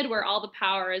pyramid where all the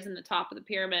power is in the top of the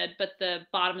pyramid, but the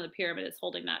bottom of the pyramid is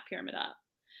holding that pyramid up.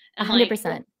 And like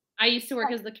 100%. I used to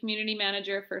work as the community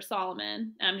manager for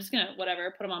Solomon. And I'm just gonna put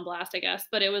him on blast, I guess.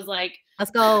 But it was like,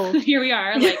 Let's go. here we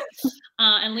are. Like,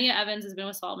 and Leah Evans has been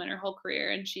with Solomon her whole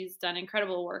career, and she's done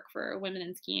incredible work for women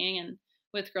in skiing. And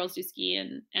with Girls Do Ski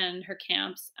and her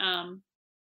camps.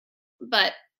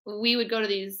 But we would go to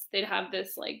these. They'd have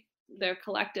this like their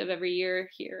collective every year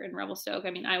here in Revelstoke.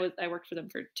 I mean, I worked for them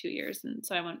for 2 years, and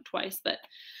so I went twice. But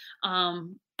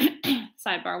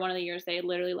sidebar, one of the years they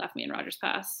literally left me in Rogers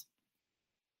Pass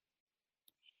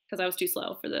because I was too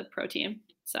slow for the pro team.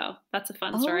 So that's a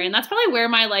fun story, and that's probably where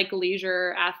my like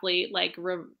leisure athlete like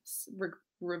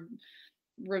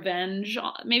revenge.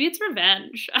 Maybe it's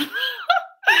revenge.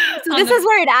 So this is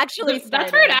where it actually started.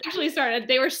 That's where it actually started.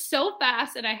 They were so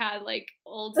fast, and I had like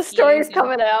old. The story's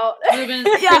coming out. Ruben,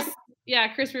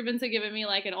 Chris Rubens had given me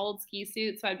like an old ski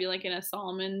suit, so I'd be like in a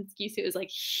Salomon ski suit. It was like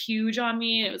huge on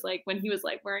me. And it was like when he was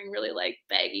like wearing really like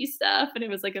baggy stuff, and it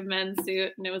was like a men's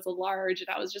suit, and it was a large, and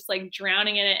I was just like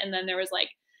drowning in it. And then there was like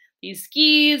these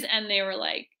skis, and they were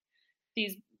like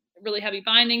these really heavy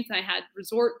bindings, and I had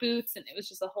resort boots, and it was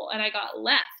just a whole. And I got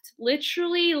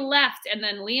literally left, and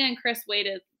then Leah and Chris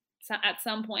waited at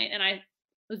some point, and I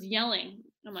was yelling.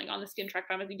 I'm like on the skin track,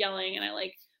 I was yelling, and I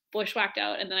like bushwhacked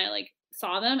out, and then I like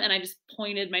saw them, and I just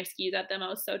pointed my skis at them. I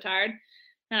was so tired,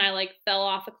 and I like fell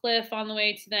off a cliff on the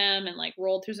way to them, and like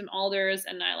rolled through some alders,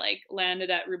 and I like landed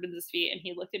at Rubens's feet, and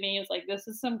he looked at me and was like, "This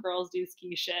is some Girls Do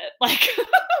Ski shit." Like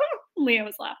Leah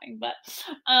was laughing, but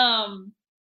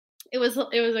it was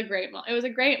a great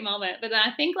moment. But then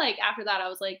I think like after that, I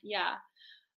was like, yeah,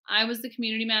 I was the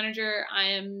community manager. I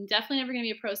am definitely never going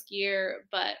to be a pro skier,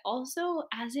 but also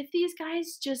as if these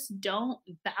guys just don't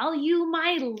value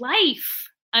my life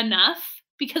enough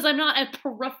because I'm not a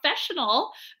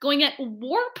professional going at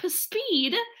warp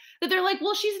speed that they're like,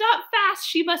 well, she's not fast.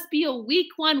 She must be a weak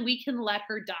one. We can let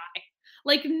her die.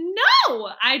 Like,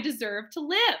 no, I deserve to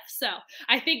live. So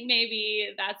I think maybe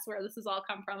that's where this has all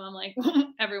come from. I'm like,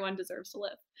 everyone deserves to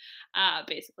live,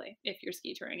 basically, if you're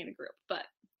ski touring in a group. But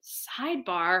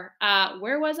sidebar,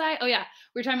 where was I? Oh yeah,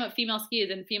 we were talking about female skis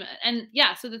and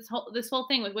yeah. So this whole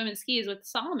thing with women's skis with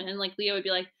Salomon, like Leah would be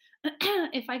like,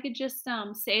 if I could just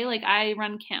say like I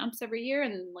run camps every year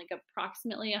and like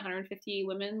approximately 150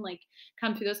 women like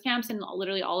come through those camps, and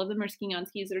literally all of them are skiing on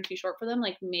skis that are too short for them.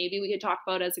 Like maybe we could talk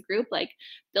about as a group like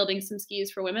building some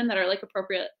skis for women that are like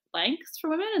appropriate lengths for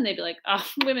women. And they'd be like, oh,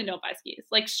 women don't buy skis,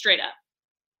 like straight up,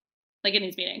 like in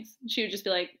these meetings. She would just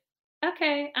be like,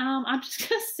 okay, I'm just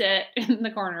gonna sit in the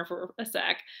corner for a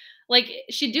sec. Like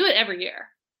she'd do it every year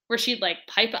where she'd like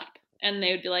pipe up, and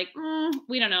they would be like,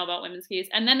 we don't know about women's skis.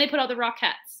 And then they put out the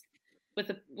Rockettes,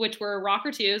 which were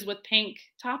rocker twos with pink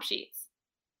top sheets.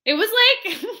 It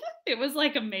was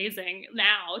like amazing.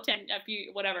 Now,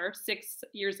 6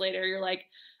 years later, you're like,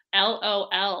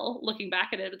 LOL, looking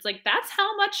back at it. It's like, that's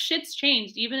how much shit's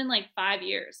changed, even in like 5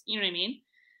 years. You know what I mean?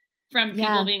 From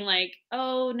people being like,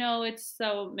 oh no, it's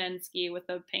so men's ski with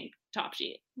a pink top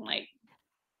sheet. Like,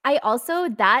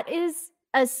 that is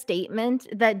a statement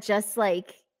that just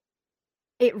like,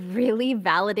 it really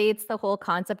validates the whole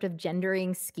concept of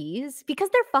gendering skis because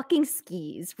they're fucking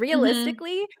skis.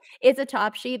 Realistically, it's a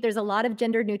top sheet. There's a lot of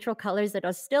gender neutral colors that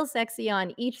are still sexy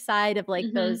on each side of like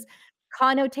those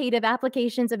connotative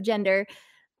applications of gender.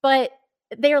 But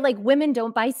they're like, women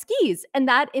don't buy skis, and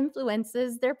that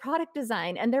influences their product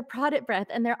design and their product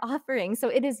breadth and their offering. So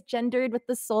it is gendered with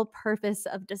the sole purpose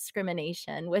of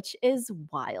discrimination, which is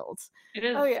wild. It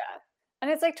is. Oh yeah. And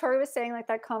it's like Tori was saying, like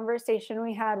that conversation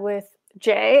we had with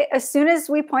Jay, as soon as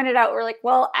we pointed out, we're like,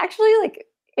 well, actually, like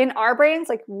in our brains,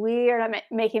 like we are not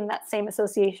making that same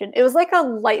association. It was like a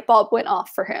light bulb went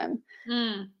off for him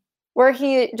where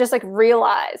he just like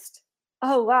realized,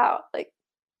 oh, wow, like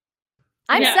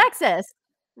I'm sexist.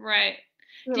 Right.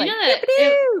 We're Do like, you know that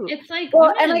it's like,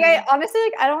 well, and like I honestly,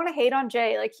 like I don't want to hate on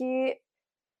Jay. Like he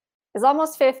is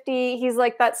almost 50. He's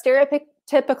like that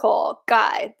stereotypical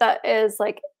guy that is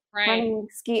like running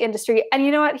ski industry, and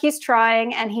you know what, he's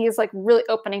trying, and he's like really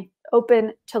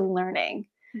open to learning.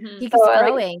 He's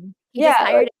growing. He just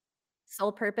hired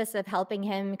sole purpose of helping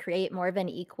him create more of an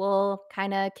equal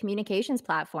kind of communications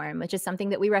platform, which is something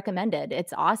that we recommended.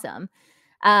 It's awesome.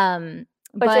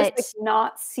 But just like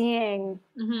not seeing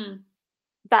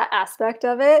that aspect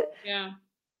of it. Yeah.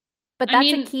 But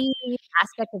that's a key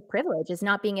aspect of privilege, is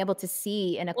not being able to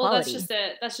see inequality.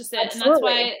 Well, that's just it.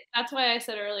 Absolutely. And that's why I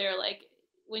said earlier, like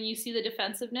when you see the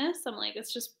defensiveness, I'm like,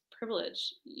 it's just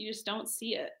privilege. You just don't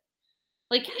see it.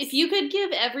 Like if you could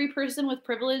give every person with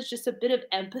privilege just a bit of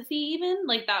empathy, even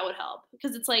like that would help.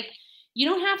 Because it's like, you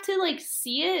don't have to like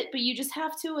see it, but you just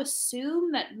have to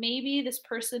assume that maybe this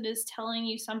person is telling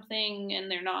you something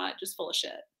and they're not just full of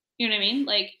shit. You know what I mean?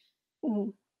 Like,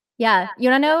 yeah. You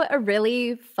want to know a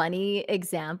really funny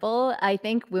example? I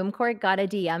think Womb Court got a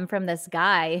DM from this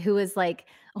guy who was like,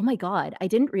 oh my God, I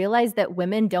didn't realize that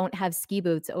women don't have ski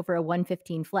boots over a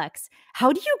 115 flex.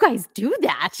 How do you guys do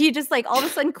that? He just like all of a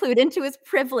sudden clued into his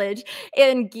privilege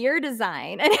in gear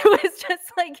design. And it was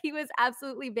just like he was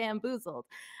absolutely bamboozled.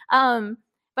 But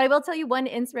I will tell you one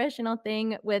inspirational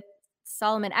thing with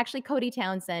Solomon, actually Cody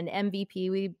Townsend,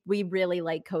 MVP. We really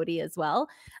like Cody as well.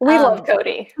 We love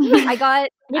Cody. I got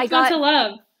What's not to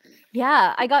love?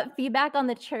 yeah, I got feedback on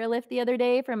the chairlift the other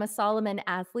day from a Solomon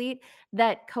athlete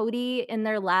that Cody in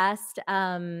their last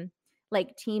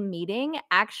like team meeting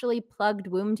actually plugged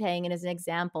Woomtang in as an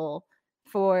example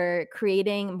for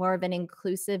creating more of an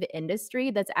inclusive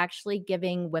industry that's actually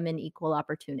giving women equal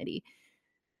opportunity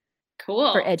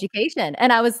Cool. for education.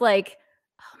 And I was like,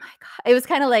 oh my God. It was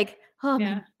kind of like, oh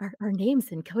Yeah. man, our name's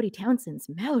in Cody Townsend's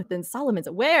mouth and Solomon's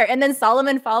aware. And then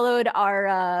Solomon followed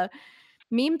our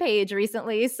meme page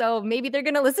recently. So maybe they're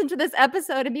going to listen to this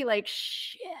episode and be like,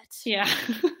 shit. Yeah.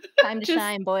 Time to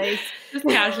shine, boys. Just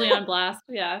casually on blast.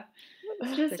 Yeah.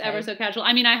 Just Okay. ever so casual.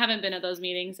 I mean, I haven't been at those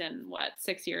meetings in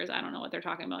 6 years. I don't know what they're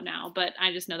talking about now, but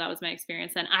I just know that was my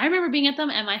experience then. I remember being at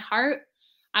them and my heart,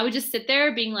 I would just sit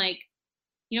there being like,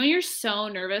 you're so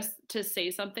nervous to say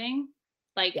something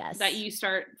like Yes. that you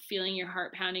start feeling your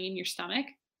heart pounding in your stomach,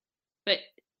 but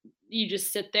you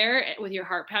just sit there with your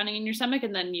heart pounding in your stomach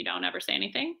and then you don't ever say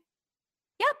anything.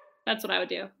 Yep. That's what I would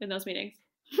do in those meetings.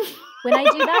 When I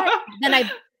do that, then I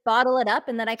bottle it up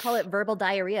and then I call it verbal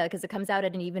diarrhea because it comes out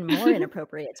at an even more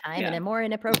inappropriate time and a more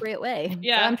inappropriate way.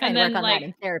 Yeah. So I'm trying to work on that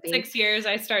in therapy. 6 years,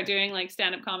 I start doing like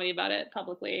stand-up comedy about it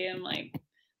publicly. And like,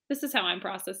 this is how I'm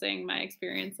processing my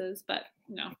experiences, but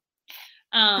no.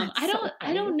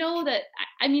 I don't know that.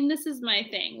 I mean, this is my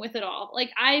thing with it all.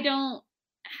 Like,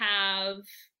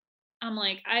 I'm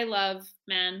like, I love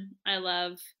men. I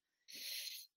don't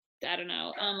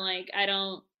know. I'm like, I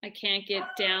can't get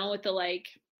down with the like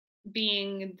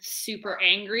being super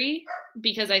angry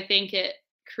because I think it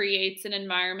creates an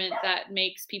environment that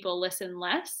makes people listen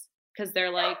less because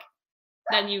they're like,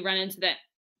 then you run into that.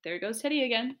 There goes Teddy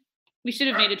again. We should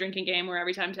have made a drinking game where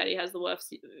every time Teddy has the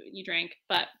woofs, you drink.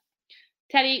 But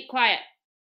Teddy, quiet.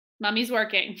 Mommy's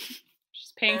working.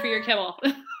 She's paying for your kibble.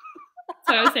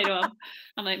 So I would say to him,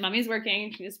 I'm like, Mommy's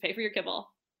working. She just pay for your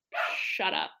kibble.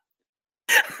 Shut up.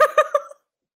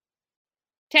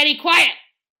 Teddy, quiet.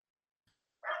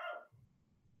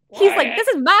 He's like, this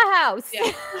is my house.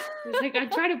 Yeah. He's like,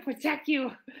 I'm trying to protect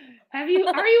you. Are you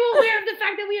aware of the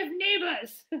fact that we have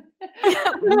neighbors?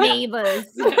 Neighbors.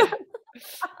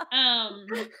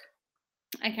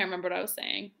 I can't remember what I was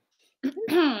saying.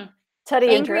 Teddy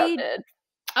Angry- interrupted.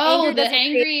 Oh, Anger the doesn't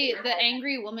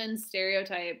angry woman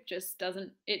stereotype just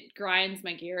doesn't, it grinds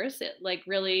my gears. It like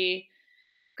really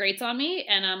grates on me.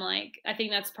 And I'm like, I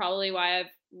think that's probably why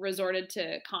I've resorted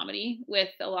to comedy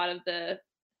with a lot of the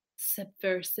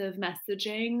subversive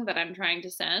messaging that I'm trying to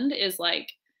send is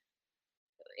like,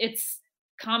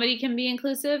 comedy can be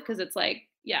inclusive because it's like,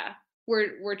 yeah,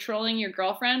 we're trolling your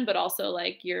girlfriend, but also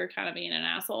like you're kind of being an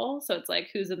asshole. So it's like,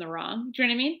 who's in the wrong? Do you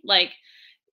know what I mean? Like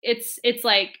it's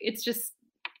like, it's just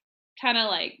kind of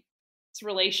like, it's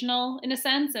relational in a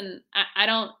sense. And I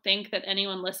don't think that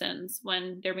anyone listens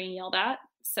when they're being yelled at.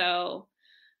 So,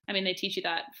 I mean, they teach you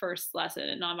that first lesson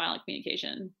in nonviolent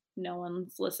communication. No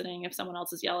one's listening if someone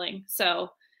else is yelling. So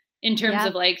in terms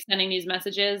of like sending these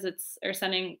messages, or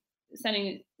sending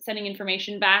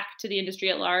information back to the industry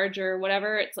at large or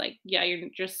whatever, it's like, yeah,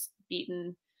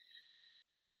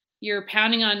 you're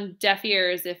pounding on deaf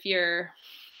ears if you're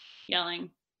yelling,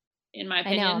 in my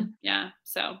opinion. I know. Yeah.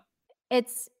 So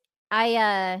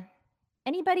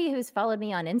Anybody who's followed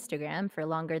me on Instagram for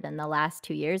longer than the last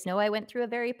 2 years know I went through a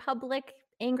very public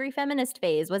angry feminist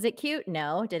phase. Was it cute?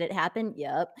 No. Did it happen?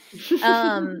 Yep.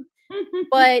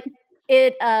 But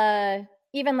it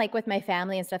even like with my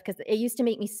family and stuff, because it used to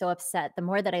make me so upset. The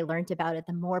more that I learned about it,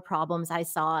 the more problems I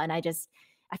saw. And I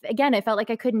felt like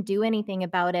I couldn't do anything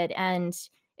about it. And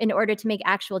in order to make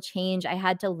actual change, I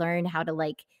had to learn how to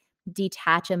like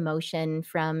detach emotion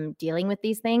from dealing with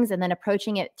these things and then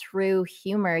approaching it through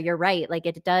humor. You're right. Like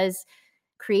it does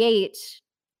create,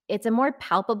 it's a more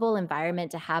palpable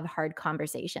environment to have hard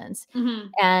conversations.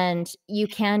 Mhm. And you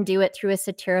can do it through a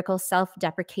satirical,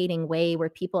 self-deprecating way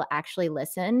where people actually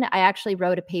listen. I actually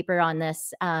wrote a paper on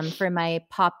this for my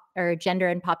gender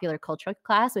and popular culture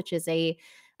class, which is a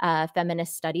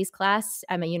feminist studies class.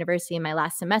 I'm a university in my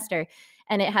last semester.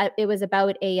 And it was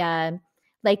about a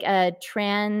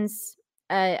trans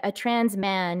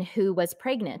man who was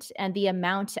pregnant and the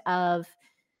amount of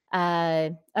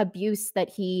abuse that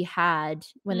he had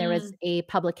when there was a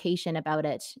publication about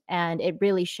it. And it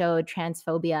really showed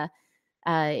transphobia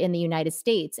in the United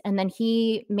States. And then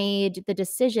he made the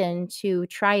decision to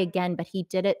try again, but he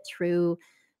did it through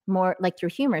more like through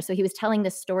humor. So he was telling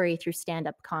this story through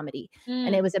stand-up comedy.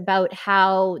 And it Mm, was about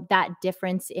how that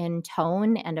difference in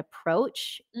tone and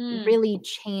approach mm, really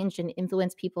changed and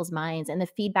influenced people's minds. And the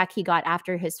feedback he got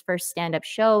after his first stand-up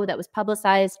show that was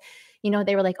publicized,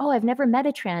 they were like, "Oh, I've never met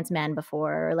a trans man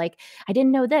before," or like, "I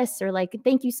didn't know this," or like,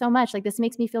 "Thank you so much. Like, this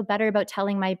makes me feel better about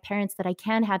telling my parents that I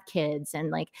can have kids."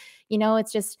 And like,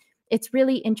 it's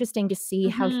really interesting to see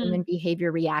how mhm. human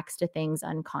behavior reacts to things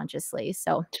unconsciously.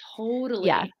 So,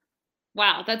 yeah, Totally.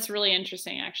 Wow, that's really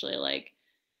interesting actually. Like,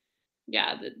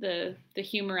 yeah, the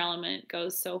humor element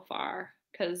goes so far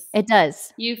because it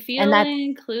does. you And feel that's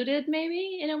included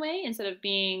maybe in a way instead of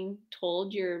being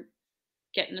told you're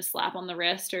getting a slap on the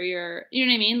wrist or you're you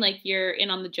know what I mean? Like you're in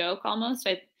on the joke almost.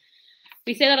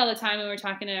 We say that all the time when we're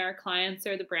talking to our clients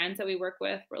or the brands that we work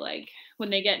with. We're like, when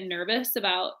they get nervous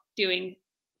about doing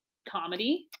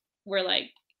comedy, we're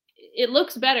like, it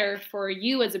looks better for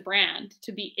you as a brand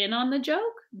to be in on the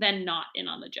joke than not in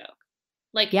on the joke.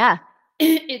 Like yeah,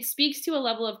 it speaks to a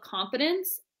level of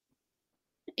confidence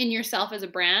in yourself as a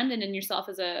brand and in yourself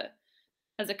as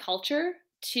a culture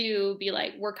to be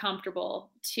like, we're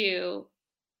comfortable to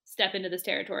step into this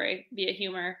territory via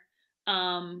humor.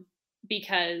 Um,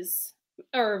 because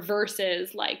or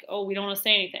versus like, oh, we don't want to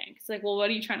say anything. It's like, well, what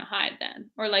are you trying to hide then?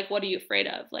 Or like, what are you afraid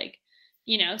of? Like,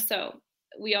 so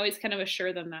we always kind of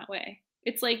assure them that way.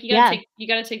 It's like yeah, you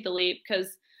gotta take the leap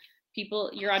because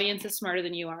your audience is smarter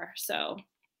than you are. So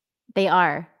they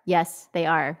are. Yes, they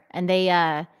are. And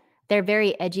they're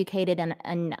very educated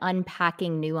and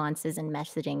unpacking nuances and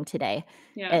messaging today.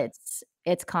 yeah.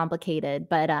 It's complicated,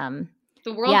 but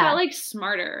The world got yeah, like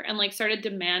smarter and like started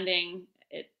demanding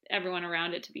everyone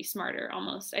around it to be smarter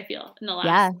almost, I feel, in the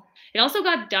yeah. last. It also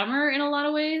got dumber in a lot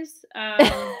of ways.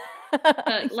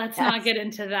 But let's not Yes. get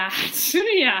into that.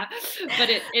 Yeah. But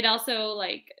it also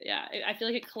like, yeah, I feel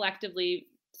like it collectively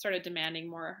started demanding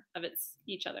more of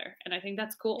each other. And I think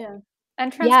that's cool. Yeah.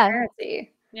 And Yeah,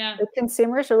 transparency. Yeah. The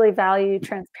consumers really value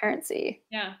transparency.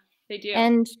 Yeah. They do.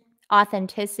 and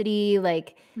authenticity,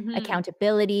 like Hmm.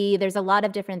 accountability. There's a lot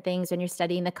of different things when you're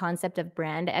studying the concept of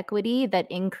brand equity that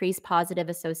increase positive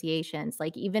associations.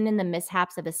 Like even in the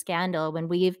mishaps of a scandal, when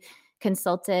we've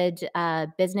consulted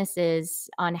businesses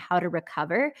on how to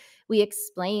recover, we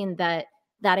explain that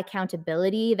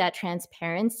accountability, that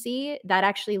transparency, that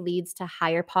actually leads to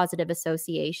higher positive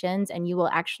associations, and you will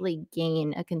actually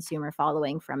gain a consumer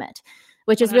following from it,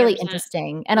 which is really 100%.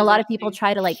 interesting. It And a is lot of people interesting.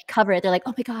 try to like cover it. They're like,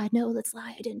 "Oh my God, no, let's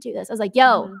lie. I didn't do this." I was like,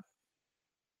 "Yo, Mhm.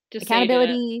 Just say you did it.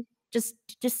 accountability, just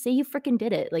say you freaking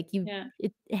did it. Like Yeah.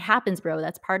 it happens, bro.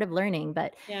 That's part of learning."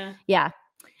 But Yeah. yeah.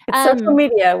 It's social Um,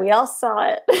 media. We all saw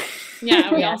it. Yeah.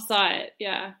 We all yes, saw it.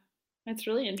 Yeah. That's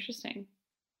really interesting.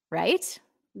 right?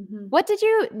 Hmm.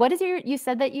 You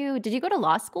said that did you go to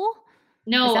law school?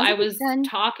 It No, sounds I like you've was done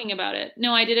talking about it.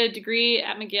 No, I did a degree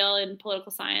at McGill in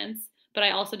political science, but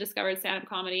I also discovered stand-up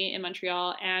comedy in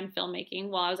Montreal and filmmaking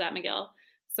while I was at McGill.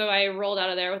 So I rolled out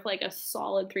of there with like a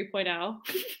solid 3.0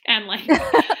 and like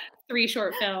three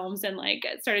short films and like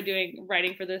started doing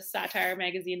writing for this satire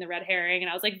magazine, The Red Herring, and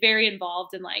I was like very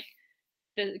involved in like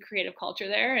the creative culture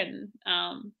there and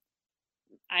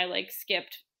I like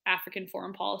skipped African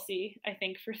foreign policy, I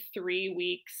think, for 3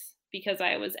 weeks because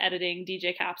I was editing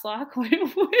DJ Caps Lock,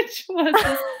 which was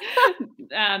this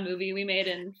movie we made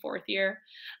in fourth year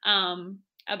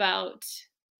about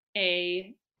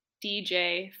a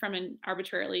DJ from an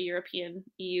arbitrarily European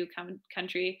EU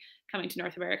country coming to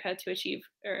North America to achieve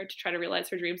or to try to realize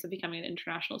her dreams of becoming an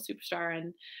international superstar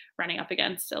and running up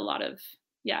against a lot of,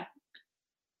 yeah,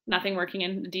 nothing working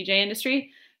in the DJ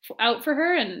industry out for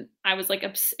her. And I was like,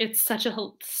 it's such a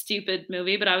stupid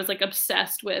movie, but I was like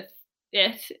obsessed with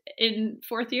it in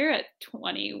fourth year at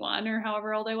 21 or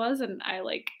however old I was. And I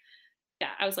like,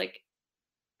 yeah, I was like,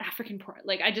 African porn.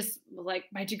 Like, I just was like,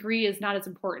 my degree is not as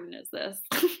important as this,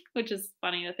 which is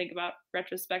funny to think about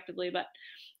retrospectively, but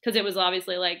because it was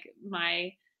obviously like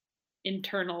my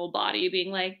internal body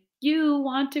being like, you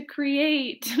want to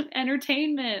create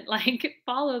entertainment, like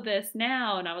follow this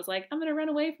now. And I was like, I'm gonna run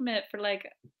away from it for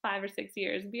like 5 or 6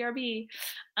 years, BRB.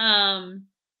 And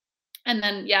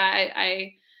then yeah,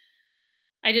 I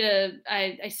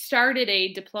started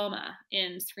a diploma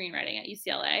in screenwriting at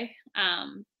UCLA.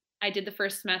 I did the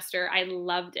first semester. I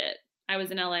loved it. I was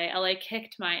in LA. LA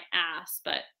kicked my ass,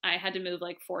 but I had to move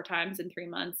like 4 times in 3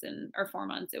 months or 4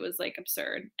 months. It was like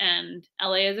absurd. And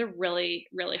LA is a really,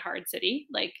 really hard city.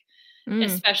 Like, mm,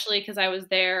 especially because I was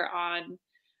there on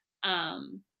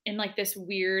in like this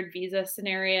weird visa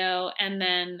scenario. And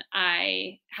then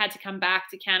I had to come back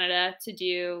to Canada to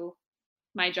do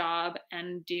my job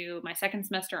and do my second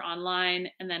semester online.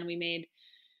 And then we made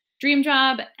Dream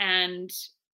Job. And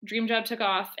Dream Job took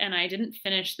off, and I didn't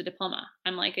finish the diploma.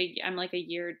 I'm like a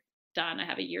year done. I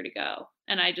have a year to go,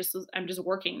 and I'm just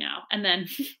working now. And then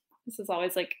this is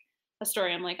always like a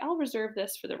story. I'm like, I'll reserve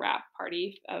this for the wrap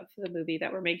party of the movie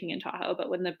that we're making in Tahoe. But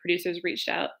when the producers reached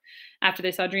out after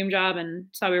they saw Dream Job and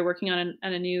saw we were working on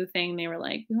a new thing, they were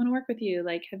like, we want to work with you.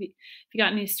 Like, have you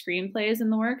got any screenplays in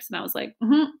the works? And I was like,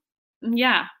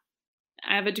 yeah,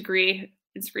 I have a degree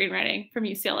in screenwriting from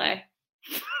UCLA.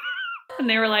 And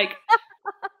they were like,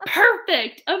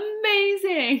 perfect,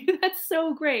 amazing, that's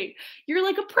so great, you're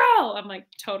like a pro. I'm like,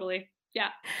 totally, yeah,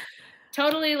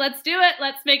 totally, let's do it,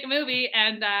 let's make a movie.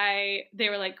 And they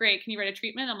were like, great, can you write a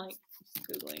treatment? I'm like,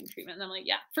 Googling treatment, and I'm like,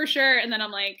 yeah, for sure. And then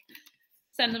I'm like,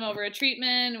 send them over a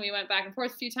treatment, and we went back and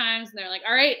forth a few times, and they're like,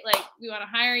 all right, like, we want to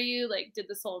hire you. Like, did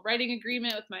this whole writing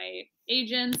agreement with my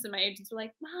agents, and my agents were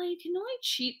like, Molly, you can only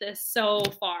cheat this so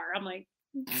far. I'm like,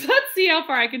 let's see how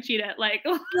far I can cheat it. Like,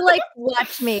 You're like,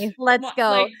 watch me, let's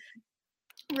go. Like,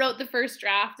 wrote the first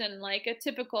draft, and like a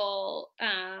typical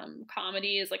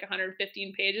comedy is like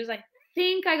 115 pages. I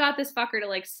think I got this fucker to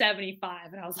like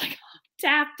 75, and I was like,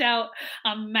 tapped out,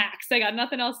 I'm maxed. I got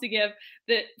nothing else to give.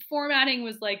 The formatting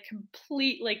was like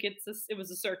complete, like it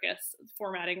was a circus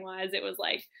formatting wise. It was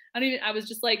like, I was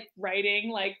just like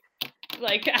writing like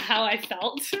how I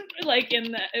felt like it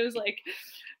was like,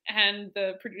 and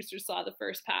the producers saw the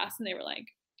first pass, and they were like,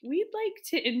 we'd like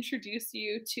to introduce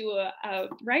you to a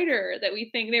writer that we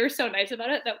think, they were so nice about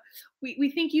it, that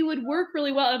we think you would work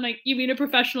really well. I'm like, you mean a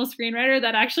professional screenwriter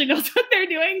that actually knows what they're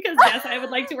doing? Because yes, I would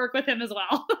like to work with him as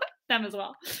well, them as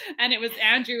well. And it was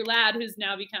Andrew Ladd, who's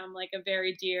now become like a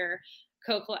very dear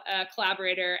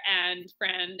collaborator and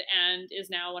friend, and is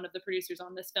now one of the producers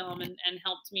on this film, and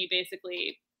helped me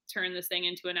basically turn this thing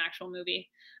into an actual movie.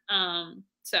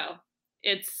 So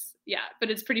it's, yeah, but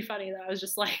it's pretty funny that I was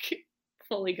just like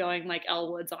fully going like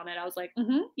Elle Woods on it. I was like,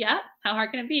 yeah, how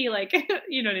hard can it be? Like,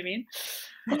 you know what I mean?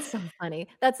 That's so funny.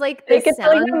 That's like Fake it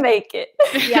till you make it.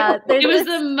 Yeah, it was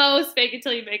the most fake it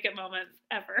till you make it moment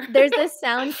ever. There's this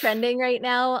sound trending right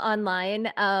now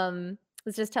online.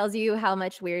 This just tells you how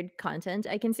much weird content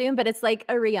I consume, but it's like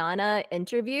a Rihanna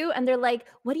interview, and they're like,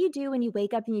 what do you do when you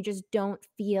wake up and you just don't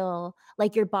feel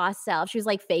like your boss self? She was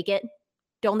like, fake it.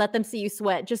 Don't let them see you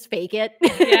sweat. Just fake it.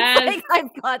 Yes. Like,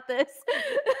 I've got this.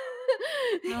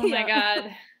 Oh my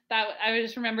God. I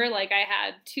just remember like I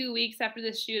had 2 weeks after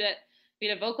this shoot we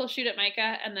had a vocal shoot at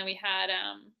Micah, and then we had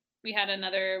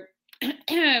another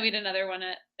one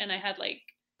and I had like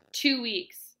 2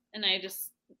 weeks, and I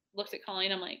just looked at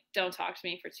Colleen. I'm like, don't talk to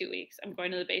me for 2 weeks. I'm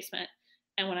going to the basement.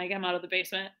 And when I come out of the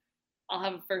basement, I'll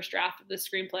have a first draft of this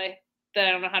screenplay that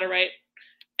I don't know how to write.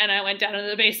 And I went down into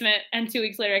the basement, and 2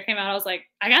 weeks later I came out. I was like,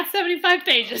 I got 75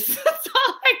 pages. That's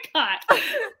all I got.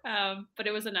 But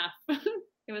it was enough.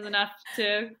 It was enough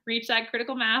to reach that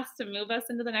critical mass to move us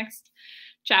into the next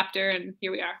chapter. And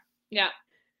here we are. Yeah.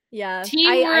 Yeah.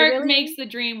 Teamwork really makes the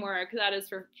dream work. That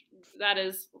is,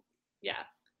 yeah.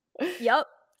 Yep.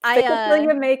 Until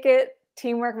you make it,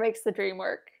 teamwork makes the dream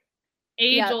work.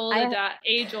 Age old.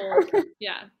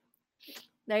 Yeah.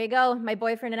 There you go. My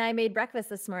boyfriend and I made breakfast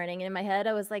this morning, and in my head,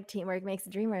 I was like, teamwork makes the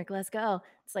dream work. Let's go.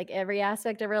 It's like every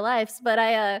aspect of our lives.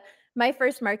 But my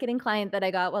first marketing client that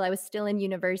I got while I was still in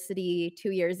university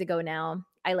 2 years ago now,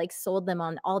 I like sold them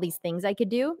on all these things I could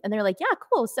do. And they're like, yeah,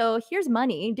 cool. So here's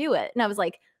money, do it. And I was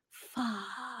like, fuck.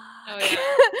 Oh, yeah.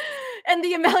 And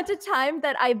the amount of time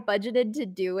that I budgeted to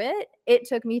do it, it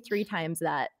took me 3 times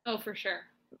that. Oh, for sure.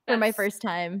 For my first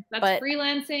time. That's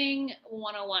freelancing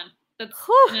 101. That's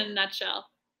in a nutshell.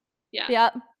 Yeah.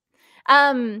 Yep.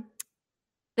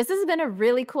 This has been a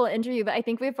really cool interview, but I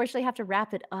think we unfortunately have to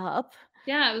wrap it up.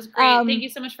 Yeah, it was great. Thank you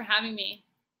so much for having me.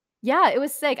 Yeah, it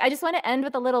was sick. I just want to end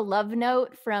with a little love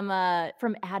note from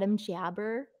Adam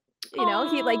Jabber. You know,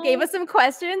 he like gave us some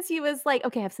questions. He was like,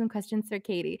 okay, I have some questions for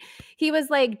Katie. He was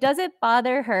like, does it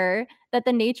bother her that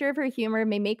the nature of her humor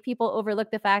may make people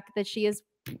overlook the fact that she is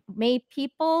I'm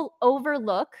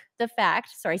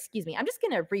just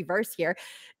going to reverse here.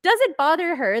 Does it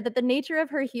bother her that the nature of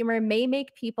her humor may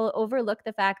make people overlook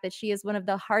the fact that she is one of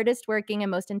the hardest working and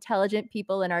most intelligent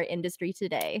people in our industry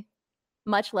today?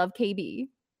 Much love, KB.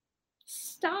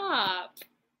 Stop.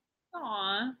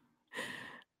 Aw.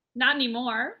 Not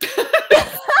anymore.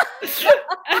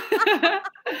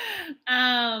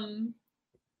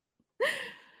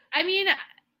 I mean,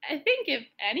 I think if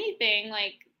anything,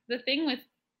 like the thing with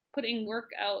putting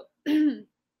work out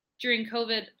during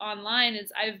COVID online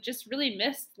is I've just really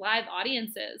missed live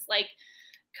audiences. Like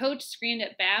Coach screened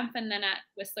at Banff and then at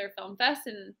Whistler Film Fest,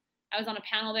 and I was on a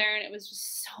panel there, and it was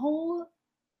just so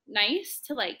nice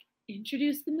to like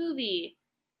introduce the movie,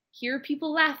 hear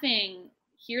people laughing,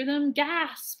 hear them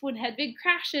gasp when head big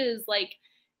crashes. Like,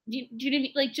 do you know what I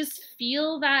mean? Like, just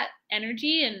feel that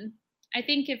energy. And I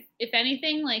think if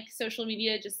anything, like social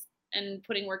media just and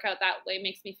putting work out that way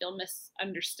makes me feel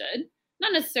misunderstood,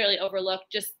 not necessarily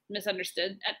overlooked, just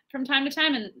misunderstood from time to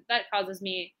time. And that causes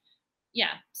me,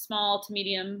 small to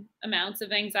medium amounts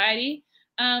of anxiety.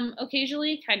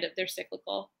 Occasionally, kind of, they're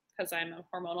cyclical because I'm a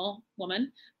hormonal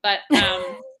woman, but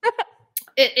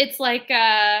it's like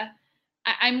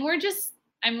I'm more just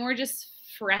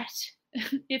fret,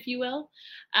 if you will,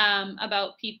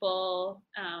 about people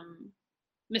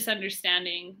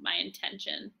misunderstanding my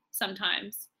intention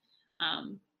sometimes,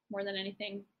 more than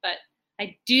anything. But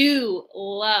I do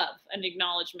love an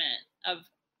acknowledgement of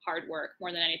hard work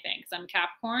more than anything, because I'm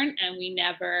Capricorn and we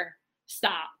never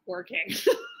stop working.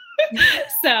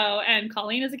 So, and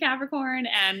Colleen is a Capricorn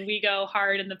and we go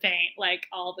hard in the paint like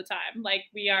all the time. Like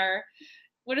we are,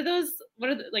 what are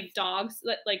the like dogs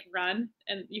that like run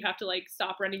and you have to like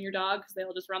stop running your dog because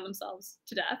they'll just run themselves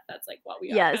to death. That's like what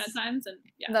we are kind of times. And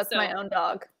that's my own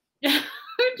dog. Yeah,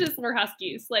 we're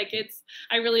huskies. Like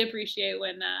I really appreciate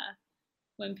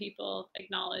when people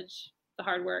acknowledge the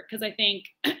hard work, because I think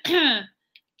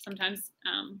sometimes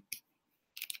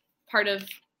part of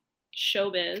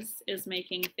showbiz is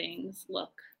making things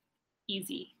look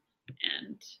easy,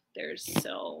 and there's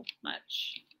so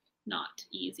much not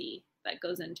easy that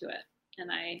goes into it. And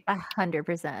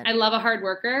 100%. I love a hard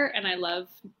worker, and I love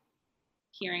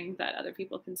hearing that other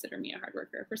people consider me a hard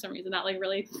worker for some reason.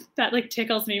 That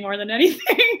tickles me more than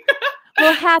anything.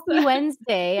 Well, happy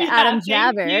Wednesday, Adam thank you,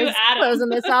 Jabbers. Adam. Closing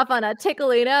this off on a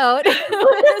tickly note.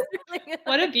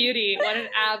 What a beauty. What an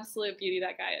absolute beauty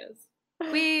that guy is.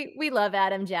 We love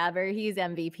Adam Jabber. He's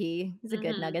MVP. He's a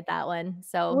good nugget, that one.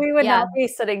 So we would not be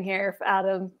sitting here if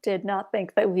Adam did not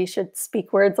think that we should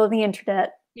speak words on the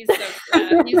internet. He's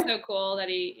so cool that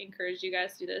he encouraged you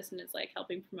guys to do this and is like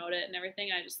helping promote it and everything.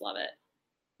 I just love it.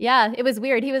 Yeah, it was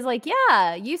weird. He was like,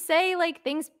 yeah, you say like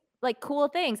things, like cool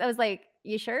things. I was like,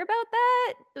 you sure about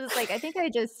that? It was like, I think I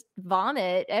just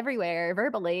vomit everywhere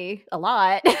verbally a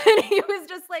lot. And he was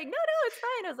just like, no, it's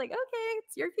fine. I was like, okay,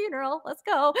 it's your funeral. Let's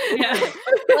go. Yeah.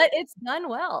 But it's done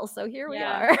well. So here we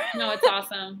are. No, it's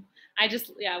awesome.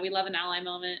 We love an ally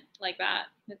moment like that.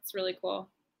 It's really cool.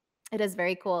 It is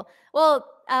very cool. Well,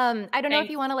 I don't know if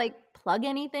you want to like plug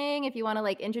anything, if you want to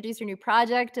like introduce your new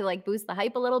project to like boost the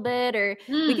hype a little bit, or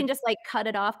we can just like cut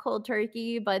it off cold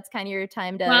turkey, but it's kind of your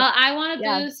time to. Well, I want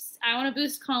to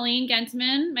boost Colleen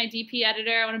Gentman, my DP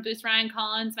editor. I want to boost Ryan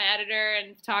Collins, my editor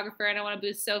and photographer, and I want to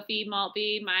boost Sophie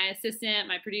Maltby, my assistant,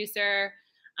 my producer.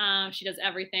 She does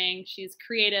everything. She's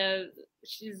creative.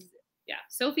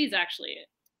 Sophie's actually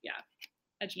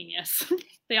a genius.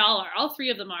 They all are. All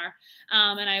three of them are.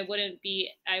 And I wouldn't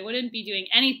be doing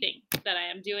anything that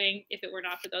I am doing if it were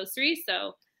not for those three.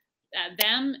 So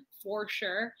them for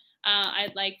sure.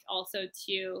 I'd like also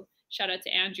to shout out to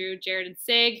Andrew, Jared, and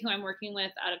Sig, who I'm working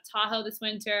with out of Tahoe this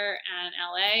winter and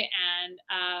LA. And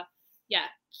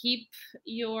keep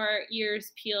your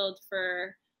ears peeled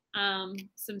for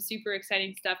some super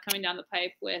exciting stuff coming down the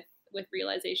pipe with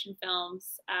Realization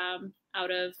Films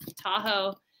out of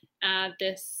Tahoe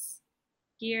this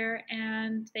year.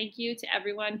 And thank you to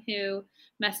everyone who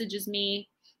messages me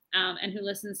and who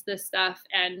listens to this stuff.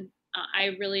 And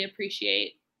I really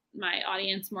appreciate my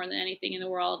audience more than anything in the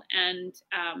world. And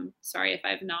sorry if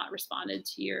I've not responded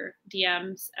to your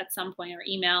DMs at some point or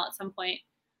email at some point.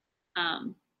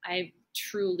 I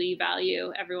truly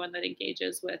value everyone that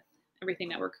engages with everything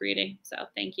that we're creating. So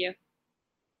thank you.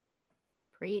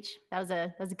 Preach. That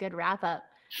was a good wrap up.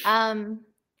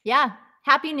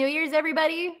 Happy New Year's,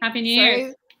 everybody. Happy New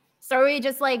Year's. Sorry we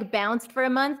just like bounced for a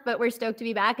month, but we're stoked to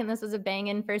be back. And this was a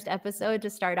banging first episode to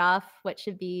start off what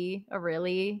should be a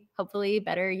really, hopefully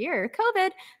better year.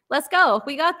 COVID, let's go.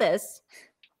 We got this.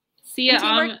 See ya.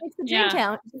 Teamwork makes the dream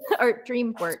count. Or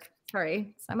dream work.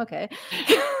 Sorry. I'm okay.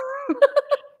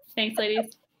 Thanks,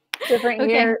 ladies. Different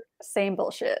year, same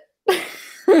bullshit.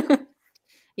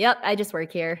 Yep. I just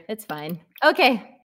work here. It's fine. Okay.